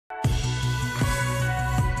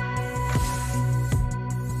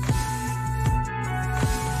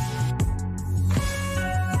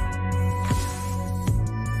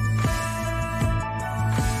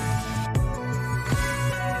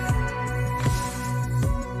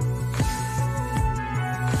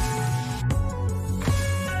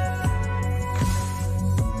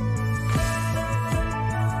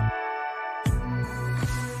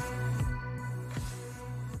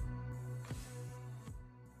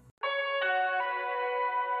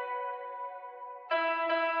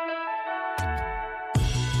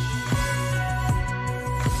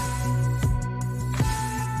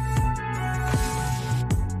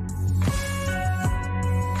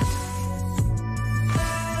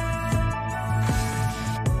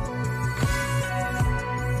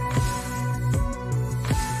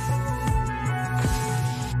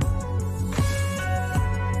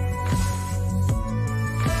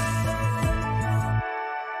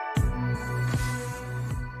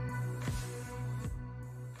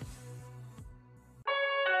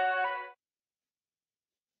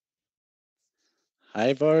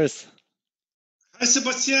Hi, Boris. Hi,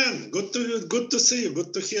 Sebastian. Good to see you.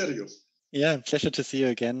 Good to hear you. Yeah, pleasure to see you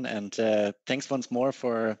again. And thanks once more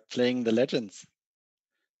for playing the Legends.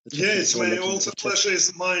 Yeah, it's my also pleasure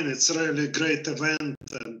is mine. It's really a great event,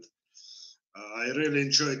 and I really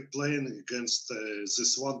enjoyed playing against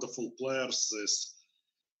these wonderful players. This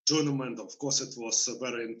tournament, of course, it was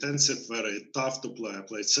very intensive, very tough to play. I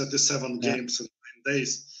played 37 games in 9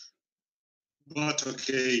 days, but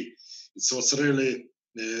okay, it was really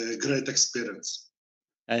a great experience.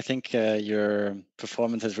 I think your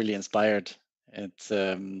performance has really inspired. It's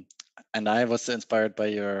and I was inspired by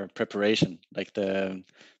your preparation, like the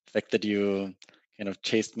fact that you kind of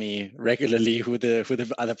chased me regularly who the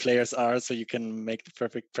other players are, so you can make the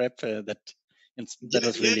perfect prep. That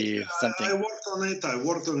was really something. I worked on it. I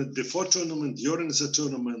worked on it before tournament, during the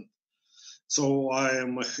tournament. So I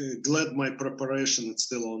am glad my preparation is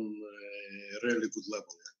still on a really good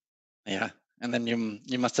level. Yeah, and then you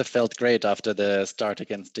must have felt great after the start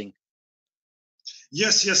against Ding.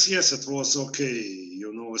 Yes, it was okay.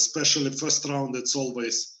 You know, especially first round, it's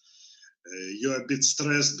always you're a bit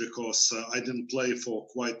stressed because I didn't play for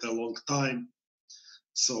quite a long time.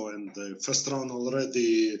 So, and the first round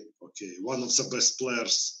already, okay, one of the best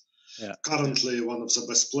players. Yeah. Currently, one of the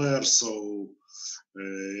best players. So,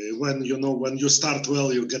 when you start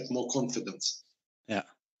well, you get more confidence. Yeah,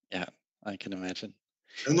 I can imagine.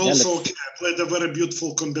 And also, okay, I played a very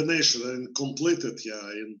beautiful combination and completed,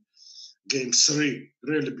 in game 3.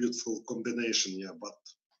 Really beautiful combination, but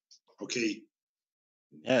okay.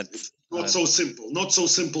 Yeah, it's not so simple. Not so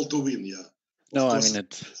simple to win, No, of course, I mean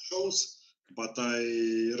it shows, but I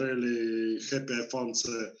really happy I found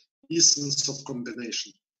the essence of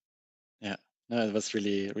combination. Yeah, no, it was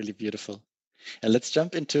really, really beautiful. And let's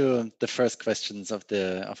jump into the first questions of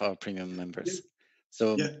our premium members.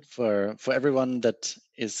 So for everyone that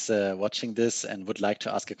is watching this and would like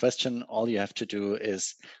to ask a question, all you have to do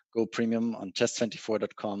is go premium on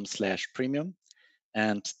chess24.com/premium,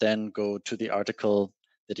 and then go to the article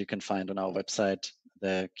that you can find on our website,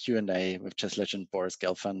 the Q&A with chess legend Boris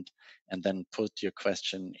Gelfand, and then put your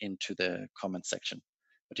question into the comment section.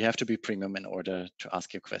 But you have to be premium in order to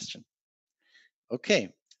ask your question.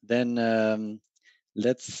 Okay, then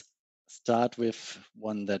let's start with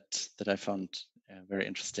one that I found very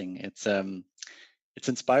interesting. It's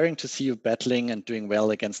inspiring to see you battling and doing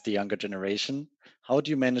well against the younger generation. How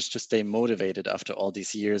do you manage to stay motivated after all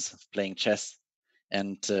these years of playing chess?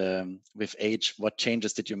 And with age, what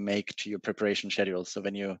changes did you make to your preparation schedule? So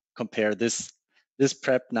when you compare this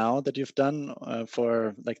prep now that you've done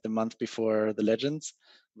for like the month before the Legends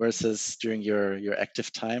versus during your active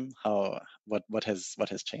time, what has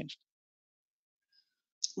changed?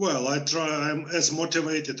 Well, I'm as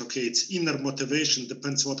motivated. Okay, it's inner motivation.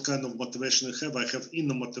 Depends what kind of motivation I have. I have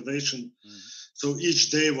inner motivation. So each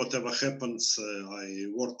day, whatever happens, I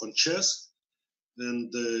work on chess, and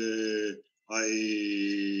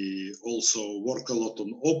I also work a lot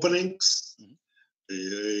on openings.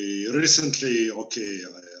 Recently, okay,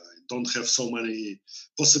 I don't have so many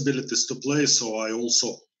possibilities to play, so I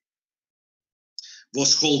also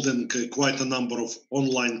was holding quite a number of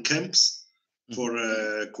online camps for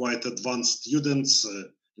quite advanced students,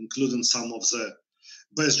 including some of the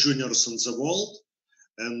best juniors in the world.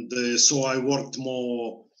 And so I worked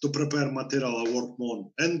more to prepare material. I worked more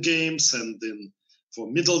on end games and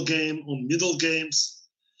on middle games.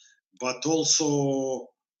 But also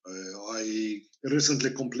I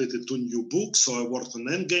recently completed 2 new books, so I worked on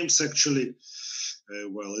end games actually.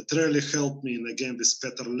 Well, it really helped me in a game with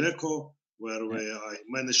Petr Leko, where I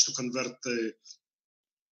managed to convert a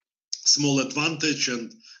small advantage,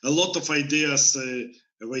 and a lot of ideas I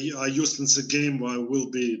used in the game will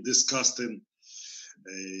be discussed in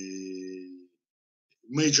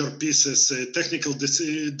major pieces, technical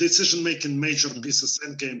decision-making major pieces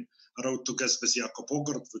endgame I wrote together with Jakob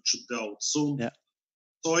Ogard, which should be out soon. Yeah.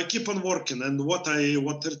 So I keep on working, and what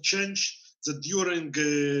changed that during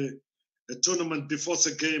a tournament before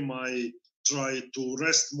the game, I try to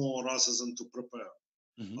rest more rather than to prepare.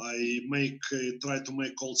 I try to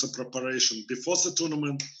make also preparation before the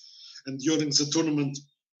tournament, and during the tournament,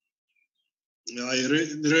 I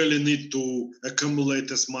really need to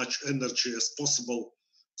accumulate as much energy as possible.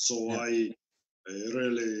 So I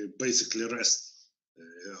really basically rest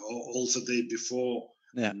all the day before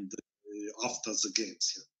and after the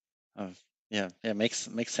games.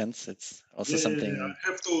 Makes sense. It's also something I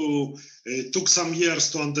have to. It took some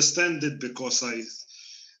years to understand it because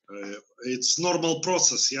it's normal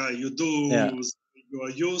process. You do. You are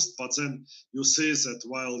used, but then you see that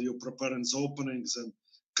while you're preparing the openings and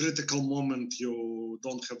critical moment, you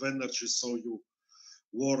don't have energy, so you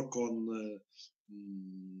work on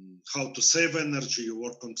how to save energy, you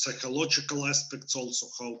work on psychological aspects also,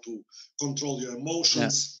 how to control your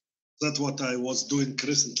emotions. That's what I was doing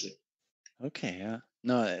recently. Okay, yeah.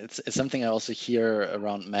 No, it's something I also hear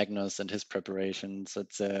around Magnus and his preparations.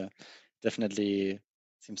 It's definitely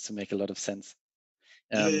seems to make a lot of sense.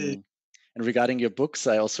 And regarding your books,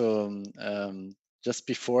 I also just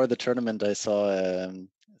before the tournament, I saw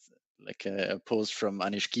like a post from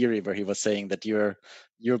Anish Giri where he was saying that your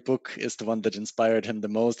book is the one that inspired him the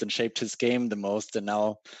most and shaped his game the most, and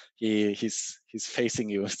now he's facing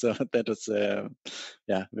you. So that was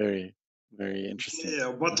very interesting.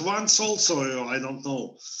 Yeah, but once also, I don't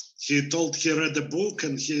know, he told he read a book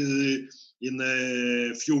and he in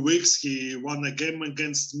a few weeks he won a game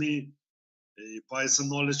against me by the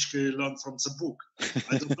knowledge he learned from the book.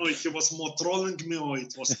 I don't know if he was more trolling me or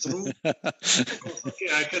it was true. Because, okay,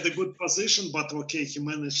 I had a good position, but okay, he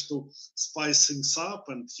managed to spice things up,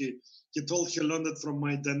 and he told he learned it from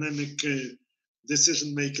my dynamic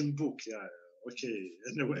decision-making book. Yeah, okay.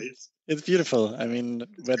 Anyway, it's beautiful. I mean,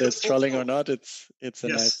 whether it's trolling or not, it's a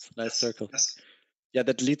nice circle. Yes. Yeah,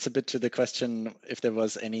 that leads a bit to the question if there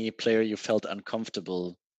was any player you felt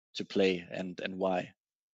uncomfortable to play and why.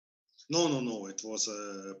 No. It was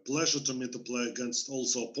a pleasure to me to play against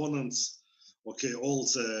also opponents. Okay, all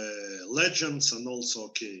the legends, and also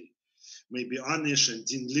okay, maybe Anish and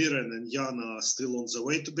Dean Liren and Yana are still on the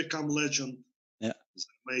way to become legend. Yeah,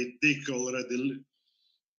 they made big already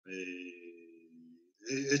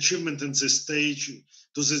achievement in this stage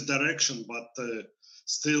to this direction, but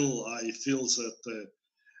still I feel that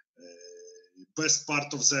best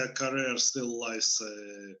part of their career still lies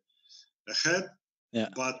ahead. yeah.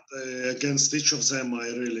 But against each of them, I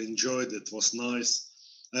really enjoyed it. It was nice.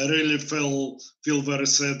 I really feel very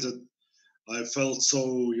sad that I felt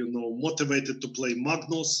so motivated to play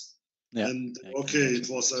Magnus. Yeah, and okay, it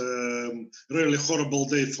was a really horrible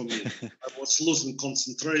day for me. I was losing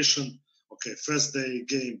concentration. Okay, first day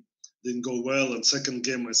game didn't go well, and second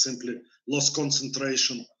game I simply lost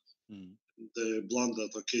concentration. And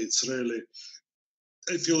blundered. Okay, it's really,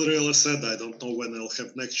 I feel really sad. I don't know when I'll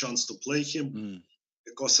have next chance to play him,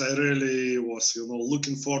 because I really was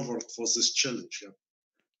looking forward for this challenge. Yeah.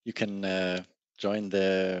 You can join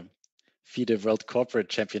the FIDE World Corporate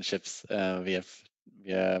Championships. They're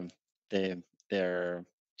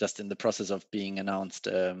just in the process of being announced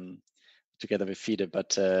together with FIDE,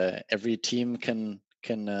 but every team can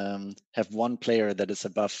have one player that is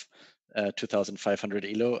above 2,500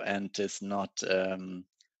 ELO and is not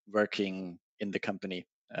working in the company.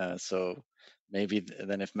 So maybe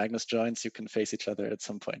then if Magnus joins, you can face each other at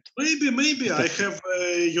some point. Maybe I have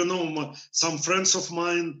some friends of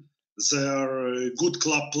mine. They are good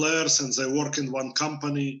club players and they work in one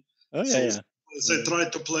company. Oh so yeah. They try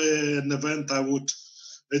to play an event.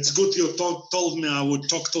 It's good you told me. I would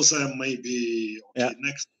talk to them maybe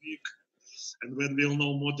next week, and when we'll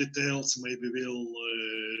know more details, maybe we'll.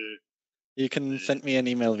 You can send me an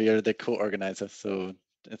email. We are the co-organizer, so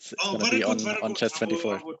it's going to be on Chess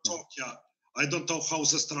 24. I would talk. Yeah, I don't know how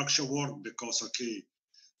the structure works because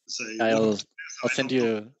I'll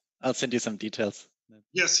send you some details.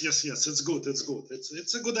 Yes. It's good.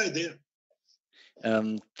 It's a good idea.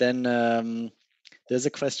 Then there's a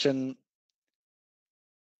question: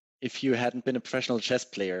 if you hadn't been a professional chess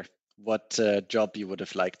player, what job you would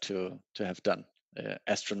have liked to have done?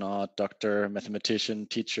 Astronaut, doctor, mathematician,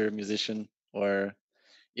 teacher, musician, or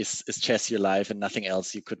is chess your life and nothing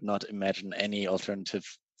else? You could not imagine any alternative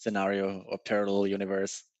scenario or parallel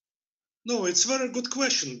universe? No, it's a very good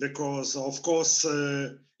question because, of course,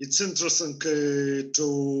 it's interesting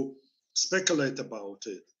to speculate about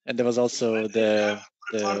it. And there was also I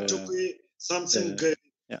prefer to be something to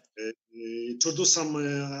do some.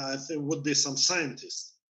 I think would be some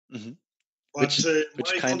scientist. Mm-hmm. But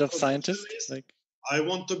which kind of scientist? I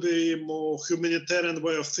want to be more humanitarian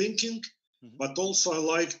way of thinking, but also I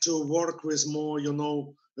like to work with more,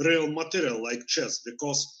 real material like chess,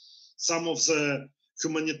 because some of the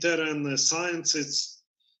humanitarian science, it's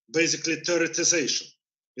basically theoretization,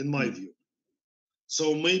 in my view.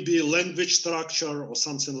 So maybe language structure or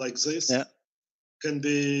something like this can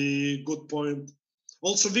be a good point.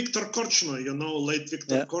 Also, Viktor Korchnoi, late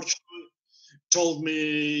Viktor Korchnoi, told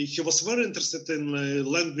me he was very interested in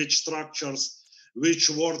language structures, which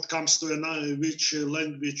word comes to which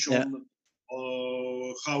language on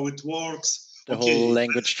how it works. The whole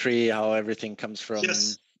language tree, how everything comes from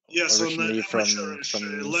originally from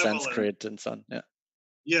Sanskrit and so on. Yeah.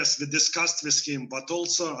 Yes, we discussed with him, but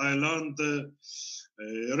also I learned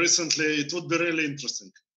recently it would be really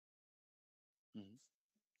interesting.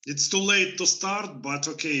 It's too late to start, but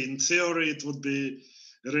okay, in theory it would be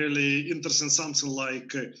really interesting, something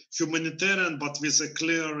like humanitarian, but with a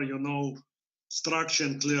clear, structure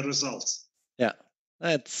and clear results. Yeah,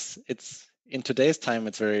 it's in today's time,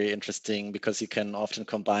 it's very interesting because you can often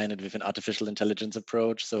combine it with an artificial intelligence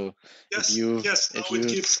approach. So if you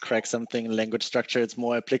crack something in language structure, it's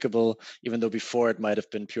more applicable, even though before it might have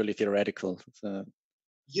been purely theoretical. So,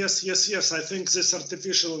 yes. I think this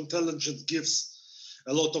artificial intelligence gives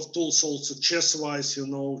a lot of tools also chess-wise,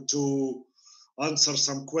 to answer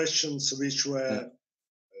some questions which were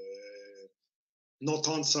not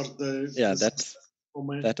answered.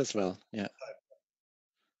 That as well. Yeah.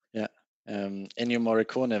 Ennio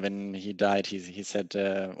Morricone, when he died, he said,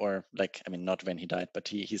 or like, I mean, not when he died, but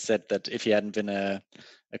he said that if he hadn't been a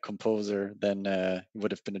composer, then he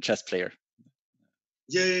would have been a chess player.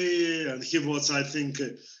 Yeah. And he was, I think,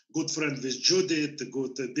 a good friend with Judith,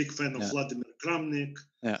 a big fan of Vladimir Kramnik.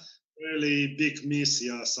 Yeah. Really big miss,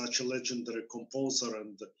 such a legendary composer,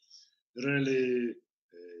 and really,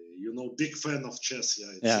 big fan of chess.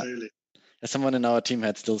 Really. Someone in our team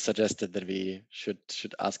had still suggested that we should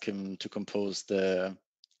ask him to compose the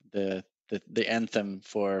anthem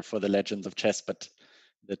for the Legends of Chess, but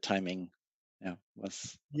the timing,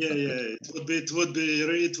 was it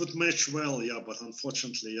would match well, but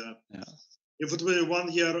unfortunately, if it were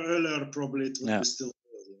 1 year earlier, probably it would be still.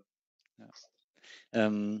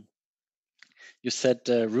 You said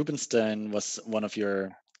Rubinstein was one of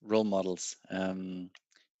your role models.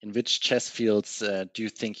 In which chess fields do you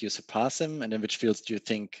think you surpass him, and in which fields do you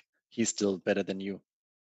think he's still better than you?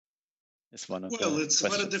 Is one of well, it's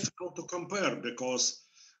questions. very difficult to compare because,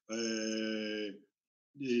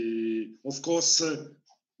 of course,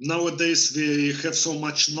 nowadays we have so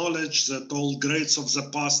much knowledge that all greats of the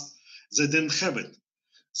past, they didn't have it.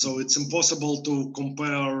 So it's impossible to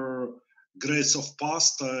compare greats of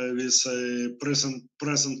past with a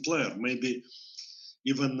present player. Maybe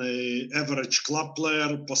even an average club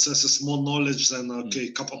player possesses more knowledge than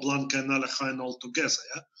Capablanca and Alekhine all together.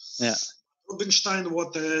 Yeah. Rubinstein,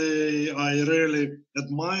 what I really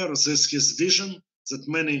admire is his vision, that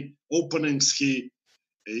many openings he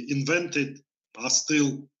invented are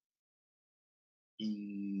still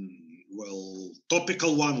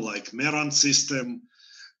topical one, like Meran system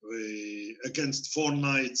against 4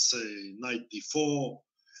 knights, knight d4,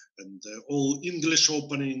 and all English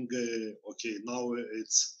opening. Now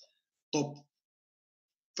it's top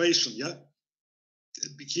fashion,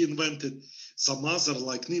 He invented some other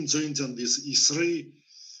like Ninja Indian with e3.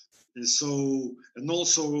 And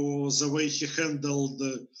also the way he handled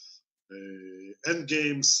the end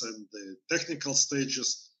games and the technical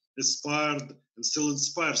stages inspired and still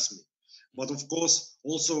inspires me. But of course,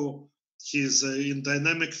 also his in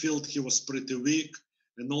dynamic field he was pretty weak,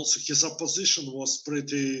 and also his opposition was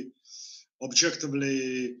pretty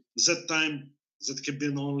objectively that time that had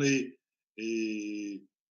been only a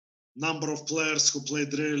number of players who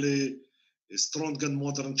played really strong and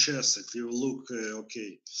modern chess. If you look,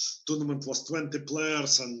 tournament was 20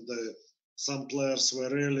 players, and some players were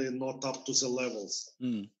really not up to the levels.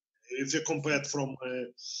 If you compare it from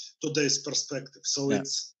today's perspective. So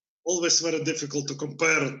it's always very difficult to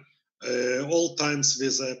compare all times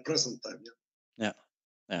with present time. Yeah,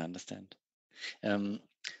 I understand.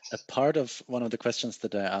 A part of one of the questions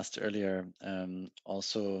that I asked earlier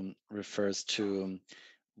also refers to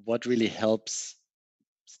what really helps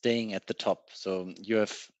staying at the top. So you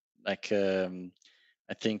have like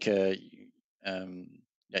I think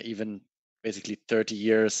even basically 30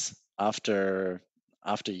 years after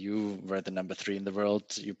you were the number 3 in the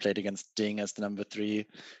world, you played against Ding as the number 3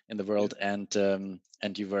 in the world, and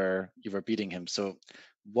you were beating him. So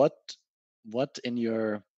what in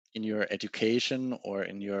your education or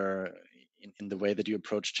in the way that you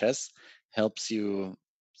approach chess helps you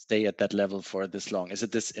stay at that level for this long? Is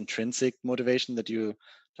it this intrinsic motivation that you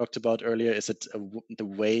talked about earlier? Is it the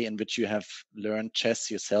way in which you have learned chess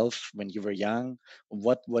yourself when you were young?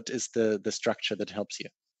 What is the structure that helps you?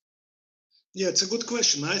 Yeah, it's a good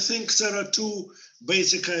question. I think there are two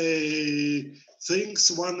basic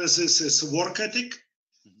things. One is work ethic,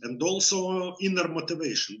 and also inner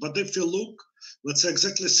motivation. But if you look, let's say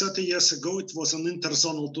exactly 30 years ago, it was an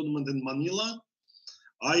interzonal tournament in Manila.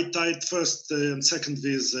 I tied first and second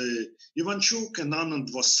with Ivanchuk, and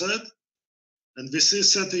Anand was third. And we see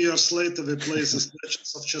 30 years later, we play the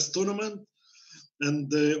Legends of Chess tournament.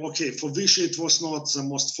 And for Vishy, it was not the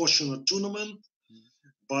most fortunate tournament.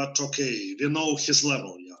 But we know his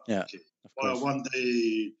level. One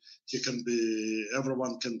day he can be,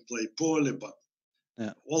 everyone can play poorly, but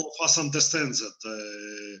all of us understand that.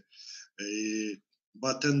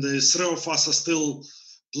 But then the 3 of us are still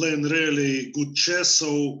playing really good chess.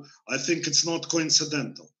 So I think it's not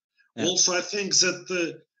coincidental. Yeah. Also, I think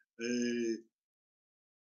that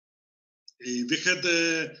we had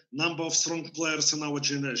a number of strong players in our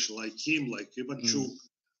generation, like him, like Ivanchuk,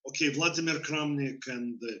 Vladimir Kramnik,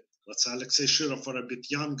 and let's say Alexei Shirov are a bit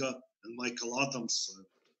younger, and Michael Adams,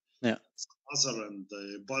 other, and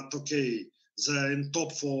but they're in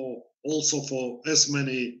top for almost as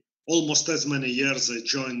many years. They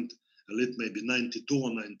joined elite maybe 92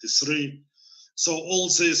 or 93. So all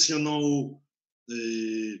this,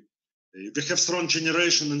 we have strong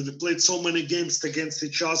generation, and we played so many games against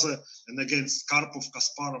each other and against Karpov,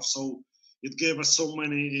 Kasparov. So it gave us so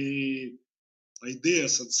many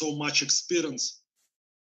ideas and so much experience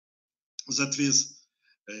that with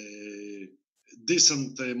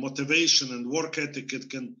decent motivation and work ethic, it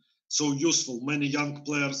can so useful. Many young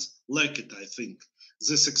players like it, I think,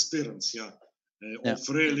 this experience, of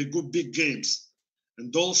really good big games.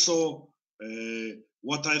 And also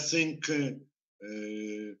what I think, I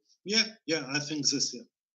think this,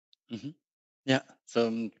 Yeah,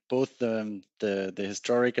 so both the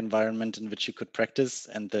historic environment in which you could practice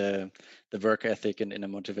and the work ethic and inner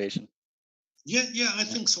motivation. I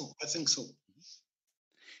think so.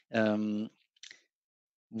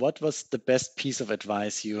 What was the best piece of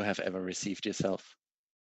advice you have ever received yourself?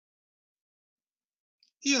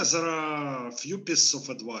 Yeah, there are a few pieces of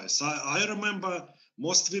advice. I remember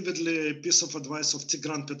most vividly a piece of advice of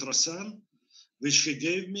Tigran Petrosyan, which he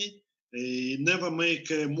gave me. Never make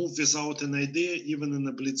a move without an idea, even in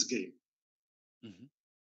a blitz game.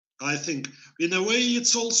 I think in a way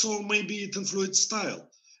it's also, maybe it influenced style.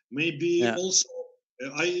 Maybe also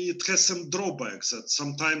it has some drawbacks that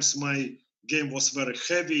sometimes my game was very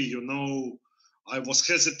heavy, I was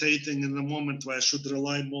hesitating in the moment where I should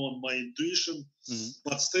rely more on my intuition.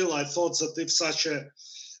 But still, I thought that if such a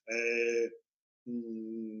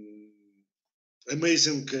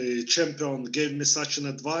amazing champion gave me such an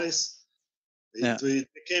advice, it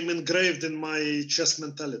became engraved in my chess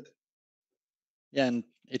mentality. Yeah, and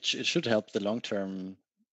it should help the long-term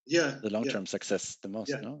success the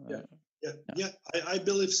most, no? I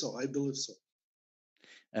believe so.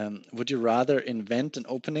 Would you rather invent an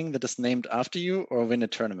opening that is named after you or win a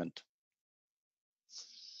tournament?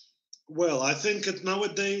 Well, I think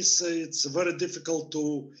nowadays it's very difficult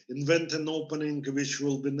to invent an opening which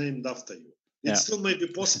will be named after you. It still may be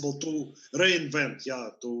possible to reinvent,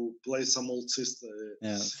 to play some old system.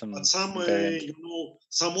 But some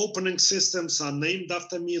opening systems are named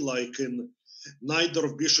after me, like in neither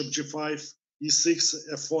of Bishop G5, E6,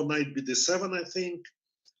 F4, Knight BD7, I think.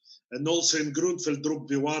 And also in Grunfeld, Rook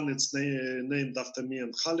B1, it's named after me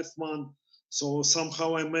and Halifman. So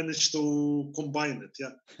somehow I managed to combine it,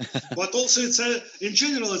 But also in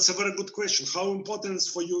general, it's a very good question. How important is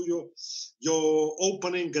for you your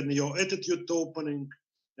opening and your attitude to opening?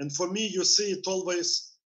 And for me, you see it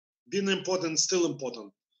always been important, still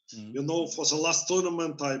important. For the last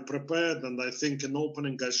tournament I prepared, and I think in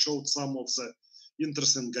opening I showed some of the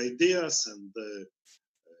interesting ideas and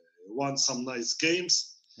won some nice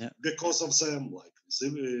games because of them, like with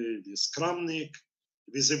Kramnik.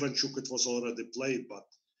 With Ivanchuk, it was already played, but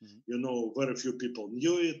very few people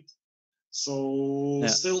knew it. So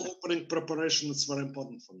still opening preparation is very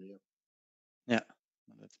important for me. Yeah,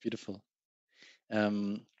 that's beautiful.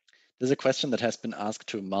 There's a question that has been asked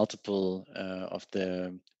to multiple of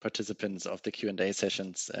the participants of the Q&A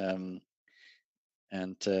sessions. And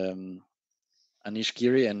Anish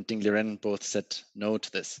Giri and Ding Liren both said no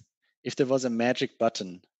to this. If there was a magic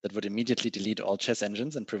button that would immediately delete all chess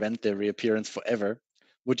engines and prevent their reappearance forever,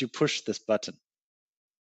 would you push this button?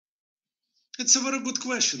 It's a very good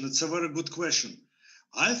question.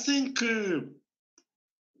 I think,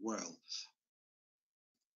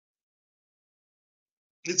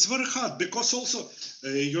 it's very hard because also,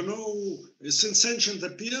 since ancient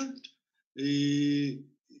appeared,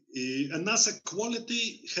 another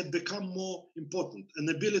quality had become more important, an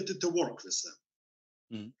ability to work with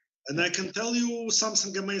them. And I can tell you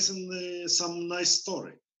something amazing, some nice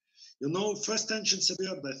story. First ancients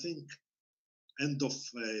appeared, I think, end of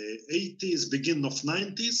 80s, beginning of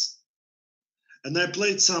 90s. And I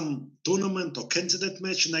played some tournament or candidate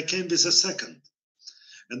match, and I came with a second.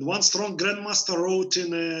 And one strong grandmaster wrote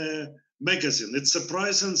in a magazine, it's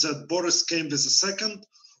surprising that Boris came with a second,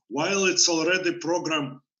 while it's already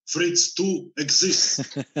programmed Fritz 2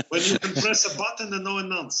 exists. When you can press a button and know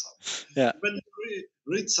an answer. When you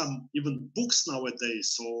read some even books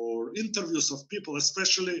nowadays or interviews of people,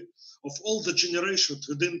 especially of older generations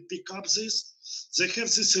who didn't pick up this, they have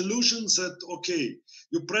this illusion that,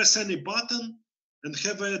 you press any button and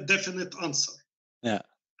have a definite answer.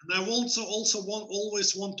 And I also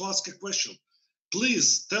always want to ask a question.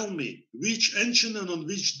 Please tell me which engine and on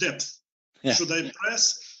which depth should I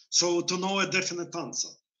press so to know a definite answer.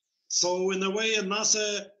 So in a way,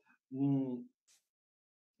 another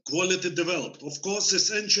quality developed. Of course,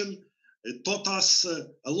 this engine taught us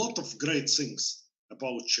a lot of great things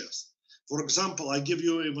about chess. For example, I give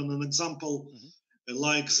you even an example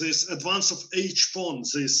like this advance of H pawn,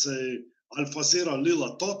 this AlphaZero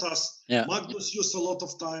Lila taught us. Magnus used a lot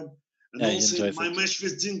of time. And also in my match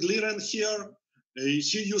with Ding Liren here,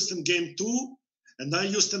 he used in game 2 and I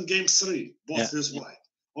used in game 3, both with white.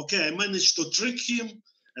 Okay, I managed to trick him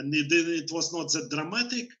and it was not that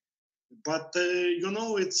dramatic, but you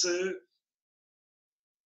know, it's a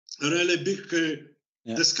really big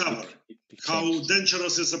discovery. Big how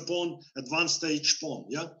dangerous is a pawn, advanced H pawn,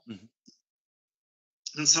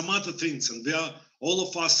 and some other things. And we are, all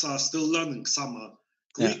of us are still learning. Some are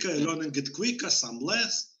quicker, learning it quicker, some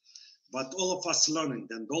less, but all of us learning.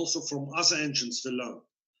 And also from other engines we learn.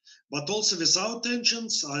 But also without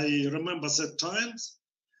engines, I remember that times,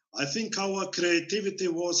 I think our creativity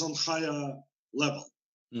was on higher level.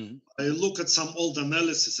 I look at some old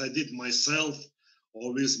analysis I did myself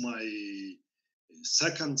or with my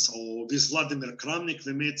seconds or with Vladimir Kramnik.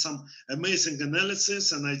 We made some amazing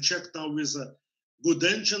analysis and I checked now with good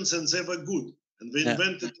engines and they were good. And we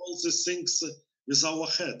invented all these things with our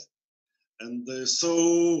head. And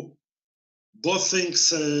so both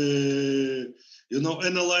things, you know,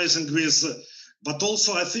 analyzing with, but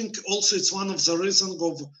also I think also it's one of the reasons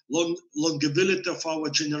of longevity of our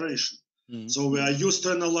generation. So we are used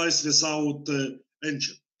to analyze without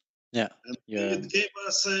engine. And it gave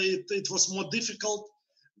us, it was more difficult,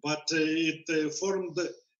 but it formed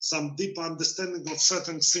some deep understanding of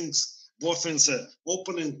certain things, both in the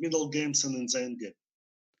opening, middle games and in the end game.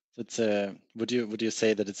 So it's would you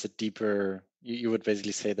say that it's a deeper, you would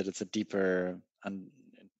basically say that it's a deeper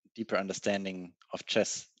understanding of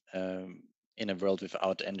chess in a world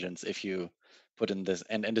without engines if you put in this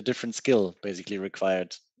and a different skill basically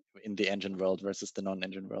required in the engine world versus the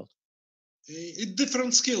non-engine world?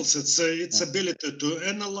 Different skills. It's ability to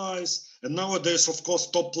analyze, and nowadays, of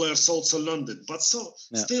course, top players also learned it. But still,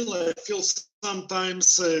 I feel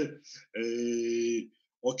sometimes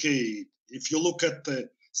okay. If you look at the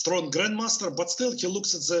strong grandmaster, but still he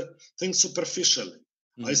looks at the thing superficially.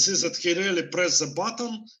 I see that he really pressed the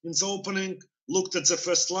button in the opening, looked at the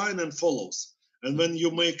first line, and follows. And when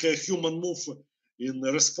you make a human move in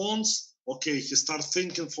response, okay, he starts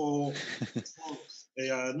thinking for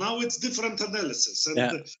now it's different analysis, and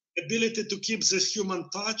the ability to keep this human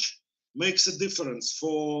touch makes a difference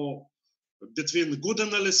for between good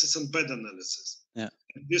analysis and bad analysis.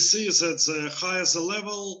 We see that the higher the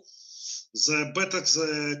level, the better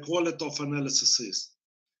the quality of analysis is.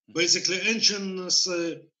 Basically, engines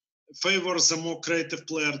favor the more creative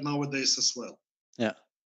player nowadays as well.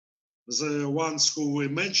 The ones who we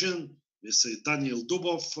mentioned, we say Daniel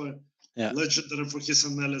Dubov, legendary for his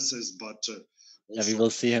analysis, but we will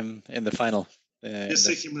see him in the final. We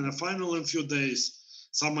see him in the final in a few days.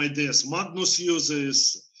 Some ideas Magnus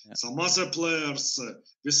uses, some other players.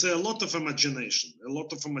 We see a lot of imagination,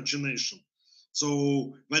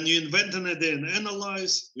 So when you invent an idea and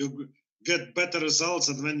analyze, you get better results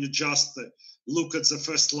than when you just look at the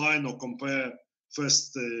first line or compare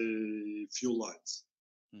first few lines.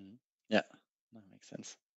 Yeah, that makes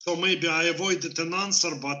sense. So maybe I avoided an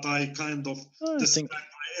answer, but I kind of described my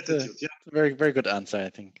attitude. It's a very, very good answer, I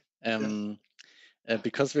think.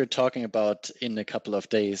 Because we're talking about in a couple of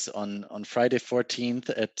days on Friday 14th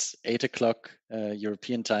at 8 o'clock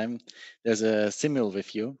European time, there's a simul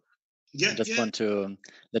with you. I just want to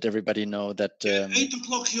let everybody know that 8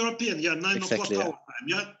 o'clock European, 9 exactly, o'clock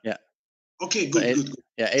our time, yeah. Okay, good, good.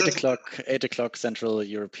 Yeah, 8 o'clock Central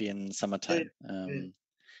European summertime.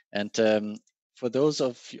 And for those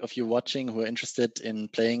of you watching who are interested in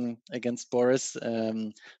playing against Boris,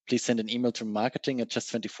 please send an email to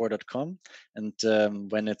marketing@chess24.com. And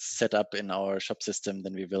when it's set up in our shop system,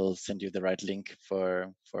 then we will send you the right link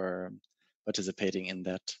for participating in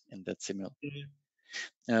that simul.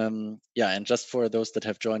 And just for those that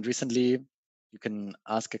have joined recently, you can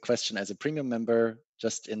ask a question as a premium member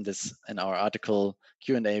just in our article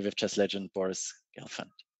Q&A with chess legend Boris Gelfand.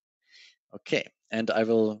 Okay, and I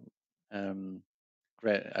will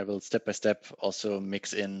step by step also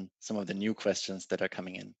mix in some of the new questions that are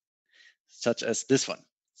coming in, such as this one.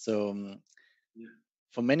 So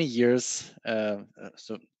for many years,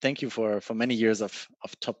 so thank you for many years of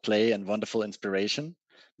top play and wonderful inspiration.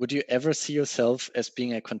 Would you ever see yourself as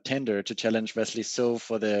being a contender to challenge Wesley So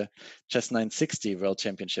for the Chess 960 World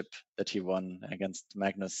Championship that he won against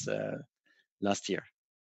Magnus last year?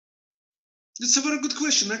 It's a very good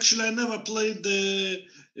question. Actually, I never played the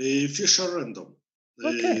Fisher Random.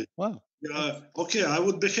 Okay, wow. Okay, I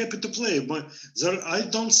would be happy to play, but I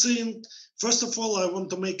don't think. First of all, I want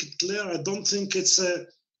to make it clear. I don't think it's a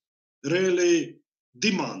really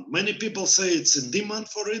demand. Many people say it's a demand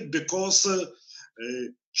for it because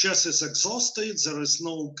chess is exhausted. There is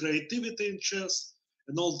no creativity in chess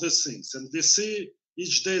and all these things, and we see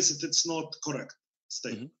each day that it's not correct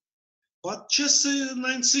statement. But chess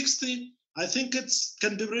 960, I think it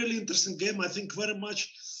can be really interesting game. I think very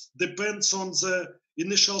much depends on the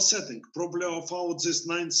initial setting. Probably about this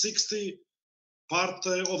 960 part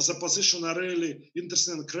of the position are really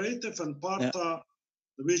interesting and creative, and part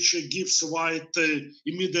which gives white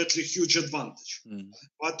immediately huge advantage.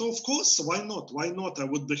 But of course, why not? Why not? I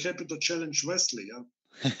would be happy to challenge Wesley.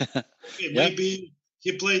 Okay, maybe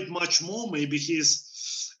he played much more. Maybe he's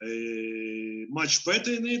much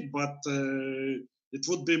better in it, but it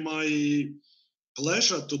would be my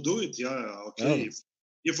pleasure to do it. Yeah, okay.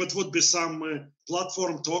 If it would be some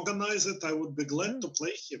platform to organize it, I would be glad to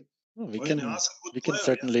play him. Well, we can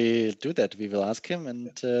certainly do that. We will ask him,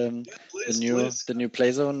 and the new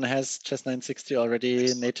play zone has chess 960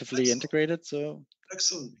 already natively integrated, so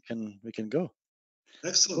excellent. We can go.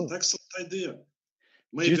 Excellent idea.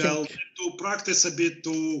 Maybe I'll need to practice a bit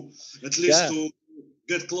to at least to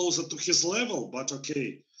get closer to his level. But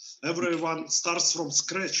okay, everyone starts from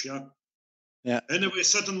scratch. Yeah. Anyway,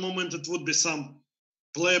 certain moment it would be some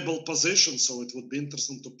playable position, so it would be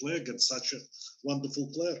interesting to play against such a wonderful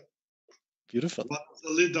player. Beautiful. But the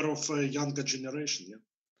leader of a younger generation.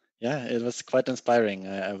 Yeah, it was quite inspiring.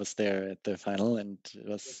 I was there at the final, and it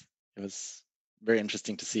was very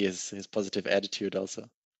interesting to see his positive attitude also.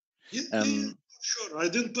 Yeah, sure. I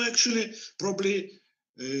didn't actually. Probably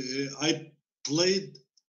I played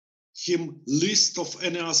him least of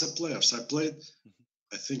any other players. I played,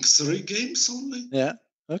 I think, 3 games only. Yeah.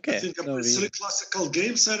 Okay. I think I played 3 classical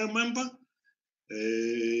games. I remember,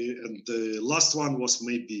 and the last one was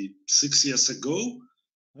maybe 6 years ago.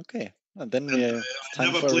 Okay. Well, then it's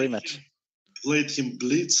time for a rematch. Played him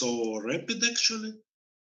blitz or rapid. Actually,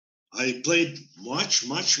 I played much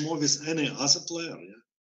more with any other player.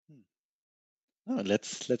 Oh,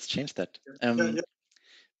 let's change that.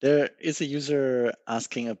 There is a user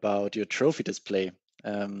asking about your trophy display.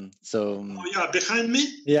 Behind me.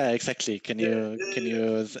 Yeah, exactly. Can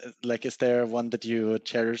you like, is there one that you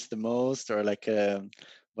cherish the most, or like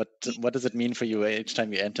what does it mean for you each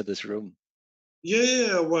time you enter this room?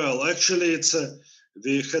 Yeah, well, actually, it's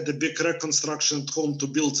we had a big reconstruction at home to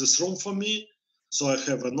build this room for me, so I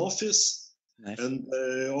have an office. Nice. And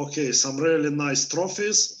some really nice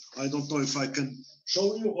trophies. I don't know if I can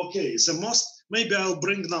show you. Okay, the most maybe I'll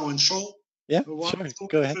bring now and show. Yeah, sure.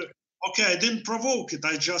 Go ahead. Okay, I didn't provoke it.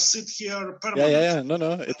 I just sit here permanently. Yeah. No.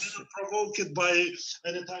 I didn't provoke it by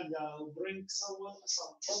any time. Yeah, I'll bring some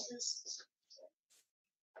trophies.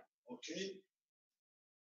 Okay.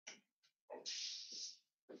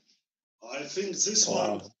 I think this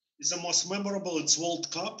one is the most memorable. It's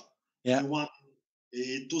World Cup. Yeah. I won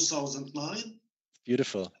 2009.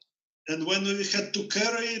 Beautiful. And when we had to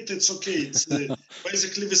carry it, it's okay. It's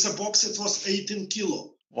basically with a box, it was 18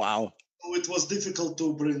 kilo. Wow. So it was difficult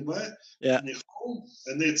to bring back. Yeah. Home.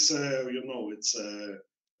 And it's made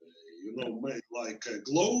like a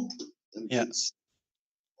globe. And it's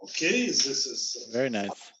okay. This is very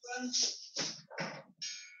nice.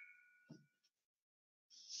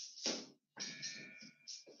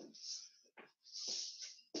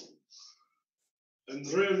 And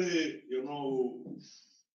really,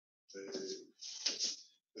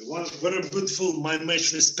 one very beautiful, my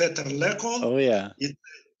match with Peter Leko. Oh, yeah. It's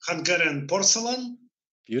Hungarian porcelain.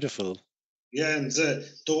 Beautiful. Yeah, and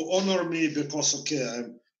to honor me, because,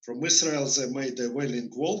 I'm from Israel, they made a wailing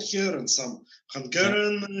wall here and some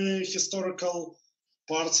Hungarian historical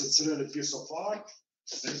parts. It's really a piece of art.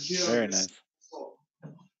 And here, very nice.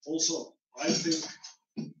 Also, I think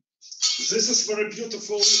this is very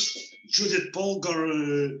beautiful. Judith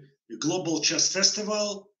Polgar Global Chess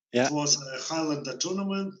Festival. Yeah. It was a Highlander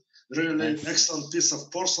tournament. Really excellent piece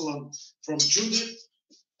of porcelain from Judith.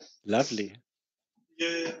 Lovely.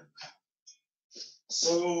 Yeah.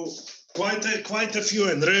 So quite a few,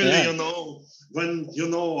 and really, when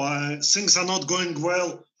things are not going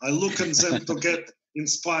well, I look at them to get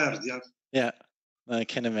inspired. Yeah. Yeah, I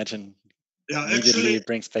can imagine. Yeah, immediately actually,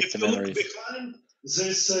 brings back if the you memories. Look behind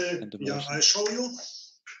this, I show you.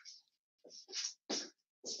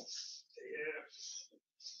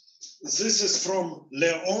 This is from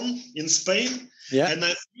Leon in Spain, and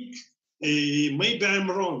I think maybe I'm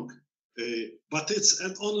wrong, but it's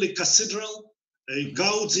an only cathedral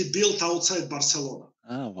Gaudi built outside Barcelona.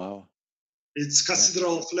 Oh, wow. It's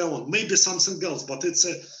Cathedral of Leon. Maybe something else, but it's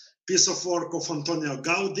a piece of work of Antonio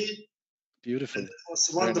Gaudi. Beautiful. And it was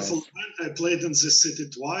a wonderful event. I played in this city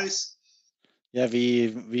twice. Yeah,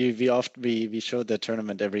 we show the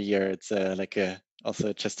tournament every year. It's like also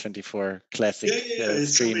a Chess24 classic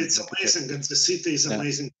stream. It's amazing, and the city is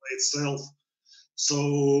amazing by itself. So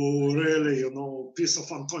really, piece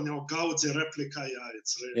of Antonio Gaudi replica.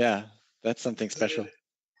 It's really that's something special.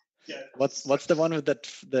 Really, what's the one with that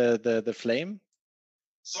the flame?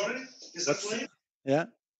 Sorry, is that flame? Yeah.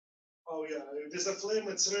 Oh yeah, with the flame,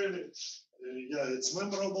 it's really it's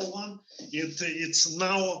memorable one. It's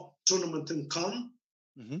now tournament in Cannes.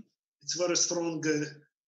 Mm-hmm. It's very strong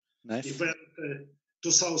nice event.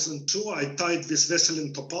 2002, I tied with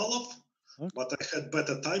Veselin Topalov, but I had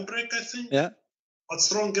better tiebreak, I think. Yeah. But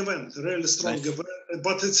strong event, really strong event.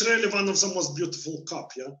 But it's really one of the most beautiful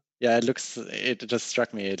cup, yeah? Yeah, it just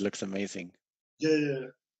struck me. It looks amazing.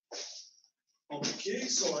 Yeah. Okay,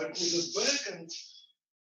 so I put it back and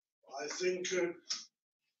I think...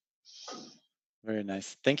 very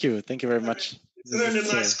nice. Thank you very much. It's a really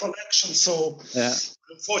nice collection, so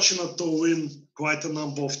I'm fortunate to win quite a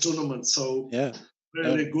number of tournaments, so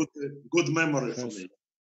really good memory for me.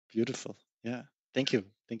 Beautiful. Yeah. Thank you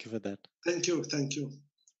for that. Thank you.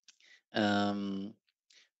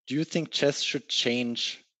 Do you think chess should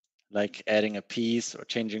change, like adding a piece or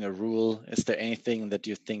changing a rule? Is there anything that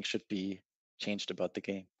you think should be changed about the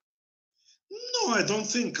game? No, I don't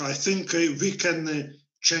think. I think we can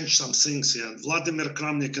change some things. Yeah, Vladimir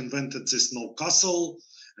Kramnik invented this no castle,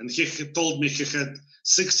 and he told me he had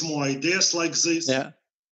 6 more ideas like this. Yeah.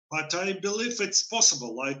 But I believe it's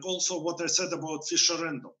possible. Like also what I said about Fischer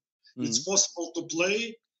Random, it's possible to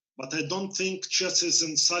play, but I don't think chess is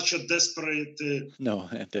in such a desperate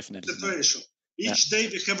definitely situation. Each day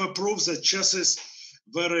we have a proof that chess is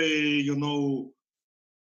very,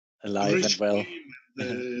 alive and well.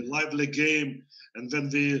 Lively game. And when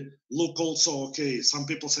we look also, some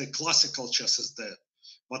people say classical chess is dead.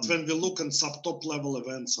 But when we look in sub-top level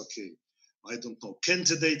events, I don't know,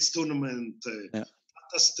 candidates tournament, Tata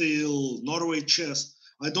Steel, Norway chess,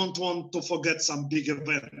 I don't want to forget some big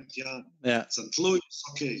event, St. Louis,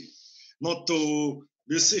 not to,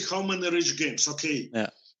 we see how many rich games,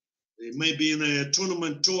 maybe in a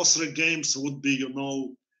tournament 2 or 3 games would be,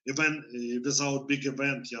 event without big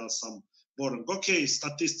event, some boring.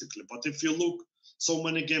 Statistically, but if you look so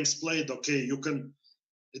many games played, you can,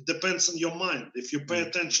 it depends on your mind. If you pay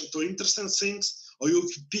attention to interesting things, or you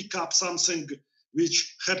pick up something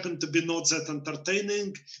which happened to be not that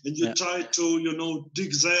entertaining, and you try to,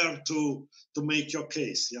 dig there to make your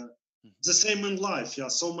case, The same in life,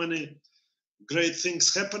 so many great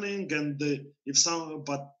things happening, and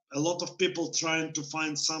but a lot of people trying to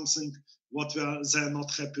find something what they're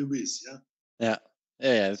not happy with,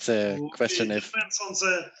 it's a question. It depends on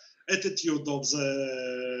the attitude of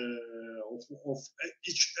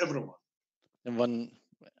everyone. And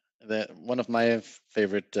one of my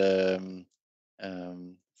favorite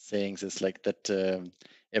sayings is like that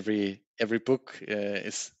every book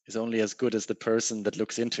is only as good as the person that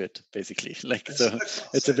looks into it, basically. Like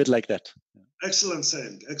it's a bit like that. Excellent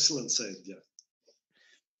saying, yeah.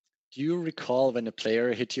 Do you recall when a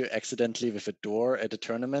player hit you accidentally with a door at a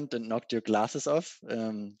tournament and knocked your glasses off?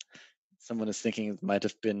 Someone is thinking it might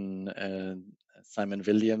have been Simon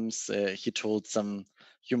Williams. He told some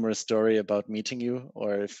humorous story about meeting you,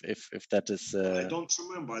 or if that is. I don't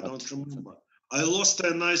remember. I lost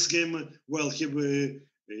a nice game. Well, he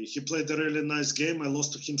played a really nice game. I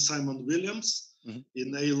lost to him, Simon Williams,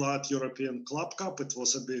 in ALAT European Club Cup. It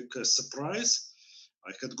was a big surprise.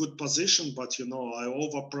 I had good position, but I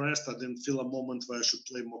overpressed. I didn't feel a moment where I should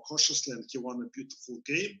play more cautiously, and he won a beautiful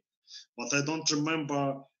game. But I don't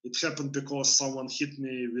remember it happened because someone hit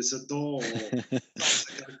me with a door or something.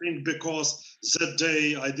 I think because that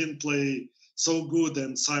day I didn't play so good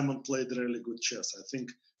and Simon played really good chess. I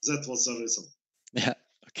think that was the reason. Yeah,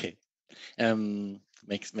 okay.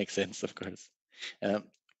 Makes sense, of course.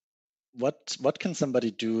 What can somebody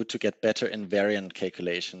do to get better in variant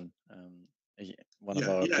calculation? One of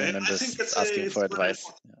our game members is asking for advice.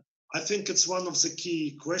 I think it's one of the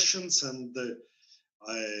key questions, and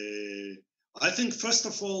I think first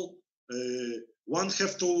of all, one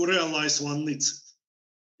have to realize one needs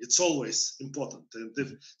it. It's always important. And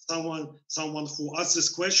if someone who asks this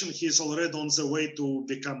question, he's already on the way to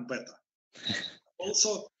become better.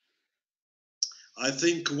 Also, I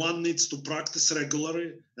think one needs to practice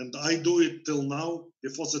regularly, and I do it till now.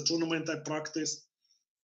 Before the tournament, I practiced.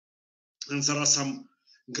 And there are some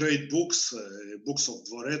great books, books of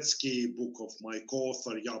Dvoretsky, book of my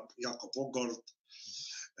co-author, Jakob Ogord.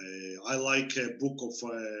 I like a book of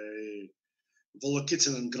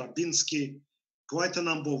Volokitin and Grabinsky, quite a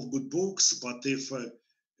number of good books. But if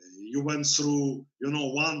you went through,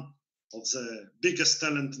 one of the biggest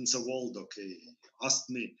talent in the world, asked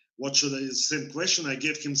me, what should I, same question, I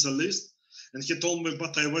gave him the list, and he told me,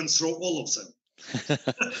 but I went through all of them.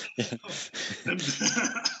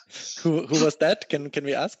 Who was that? Can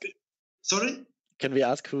we ask? Sorry? Can we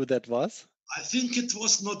ask who that was? I think it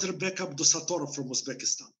was not Rebek Abdusatorov from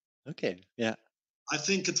Uzbekistan. Okay, yeah. I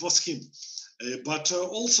think it was him. But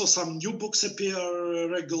also some new books appear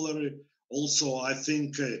regularly. Also, I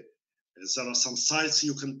think there are some sites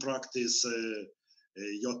you can practice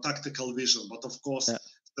your tactical vision. But of course,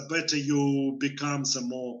 the better you become, the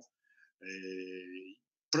more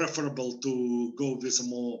preferable to go with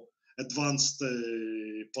more advanced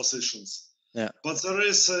positions. Yeah. But there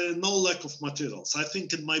is no lack of materials. I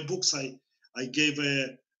think in my books, I gave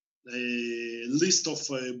a list of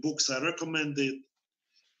books I recommended,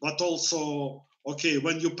 but also,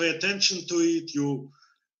 when you pay attention to it, you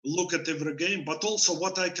look at every game, but also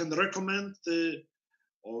what I can recommend,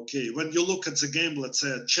 when you look at the game, let's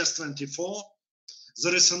say at Chess 24,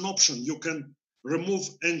 there is an option. You can remove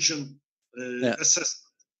engine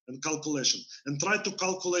assessment and calculation and try to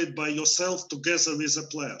calculate by yourself together with the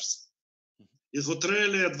players. It would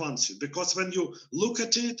really advance you, because when you look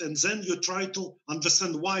at it and then you try to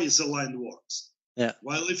understand why the line works. Yeah.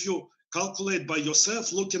 While if you calculate by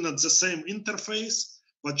yourself, looking at the same interface,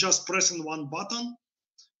 but just pressing one button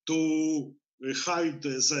to hide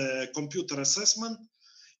the computer assessment,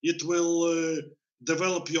 it will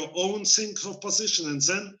develop your own sync of position, and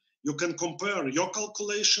then you can compare your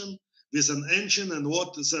calculation with an engine and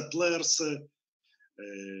what the players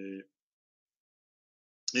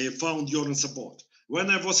found during support. When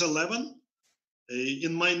I was 11,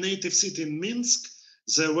 in my native city in Minsk,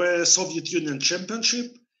 there were Soviet Union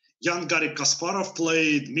Championship. Young Garry Kasparov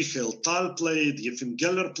played, Mikhail Tal played, Yefim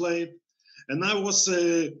Geller played, and I was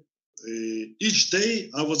each day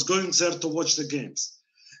I was going there to watch the games.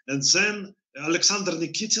 And then Alexander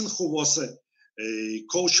Nikitin, who was a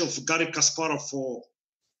coach of Garry Kasparov for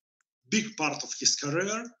big part of his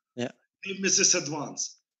career, gave me this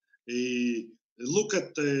advice. Look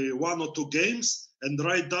at one or two games and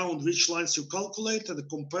write down which lines you calculate and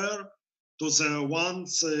compare to the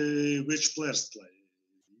ones which players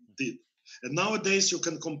did. And nowadays you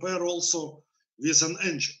can compare also with an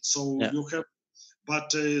engine. So you have, but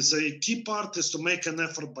the key part is to make an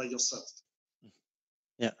effort by yourself.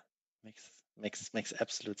 Yeah, makes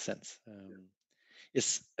absolute sense.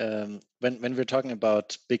 When we're talking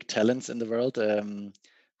about big talents in the world,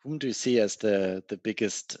 whom do you see as the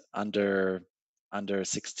biggest under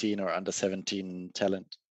 16 or under 17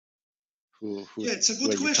 talent? Who it's a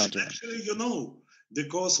good question. Actually,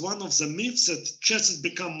 because one of the myths that chess has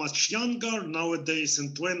become much younger nowadays.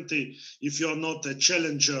 In 20, if you're not a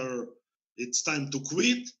challenger, it's time to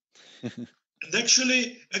quit. And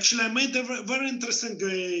actually, I made a very interesting.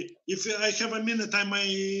 If I have a minute, I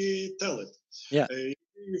may tell it. Yeah.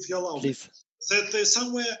 If you allow Please. me. That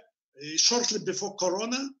somewhere shortly before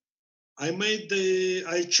Corona, I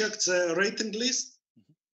checked the rating list,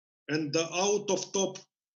 and out of top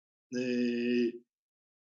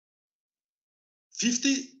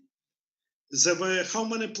 50, there were, how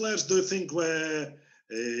many players do you think were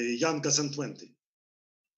younger than 20?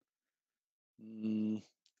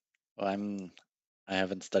 I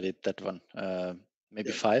haven't studied that one.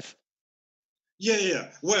 Maybe 5.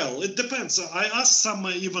 Yeah. Well, it depends. I asked some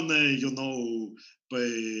even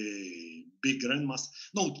big grandmasters.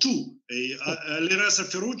 No, 2. Alireza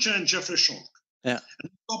Firuza and Jeffrey Schonk. Yeah.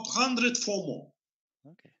 And top 100, 4 more.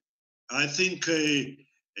 Okay. I think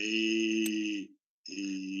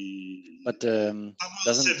but Samuel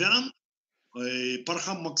Sevian,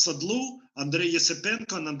 Parham Maksadlu, Andrei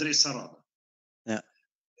Yesipenko, and Andrei Sarada. Yeah.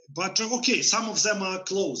 But some of them are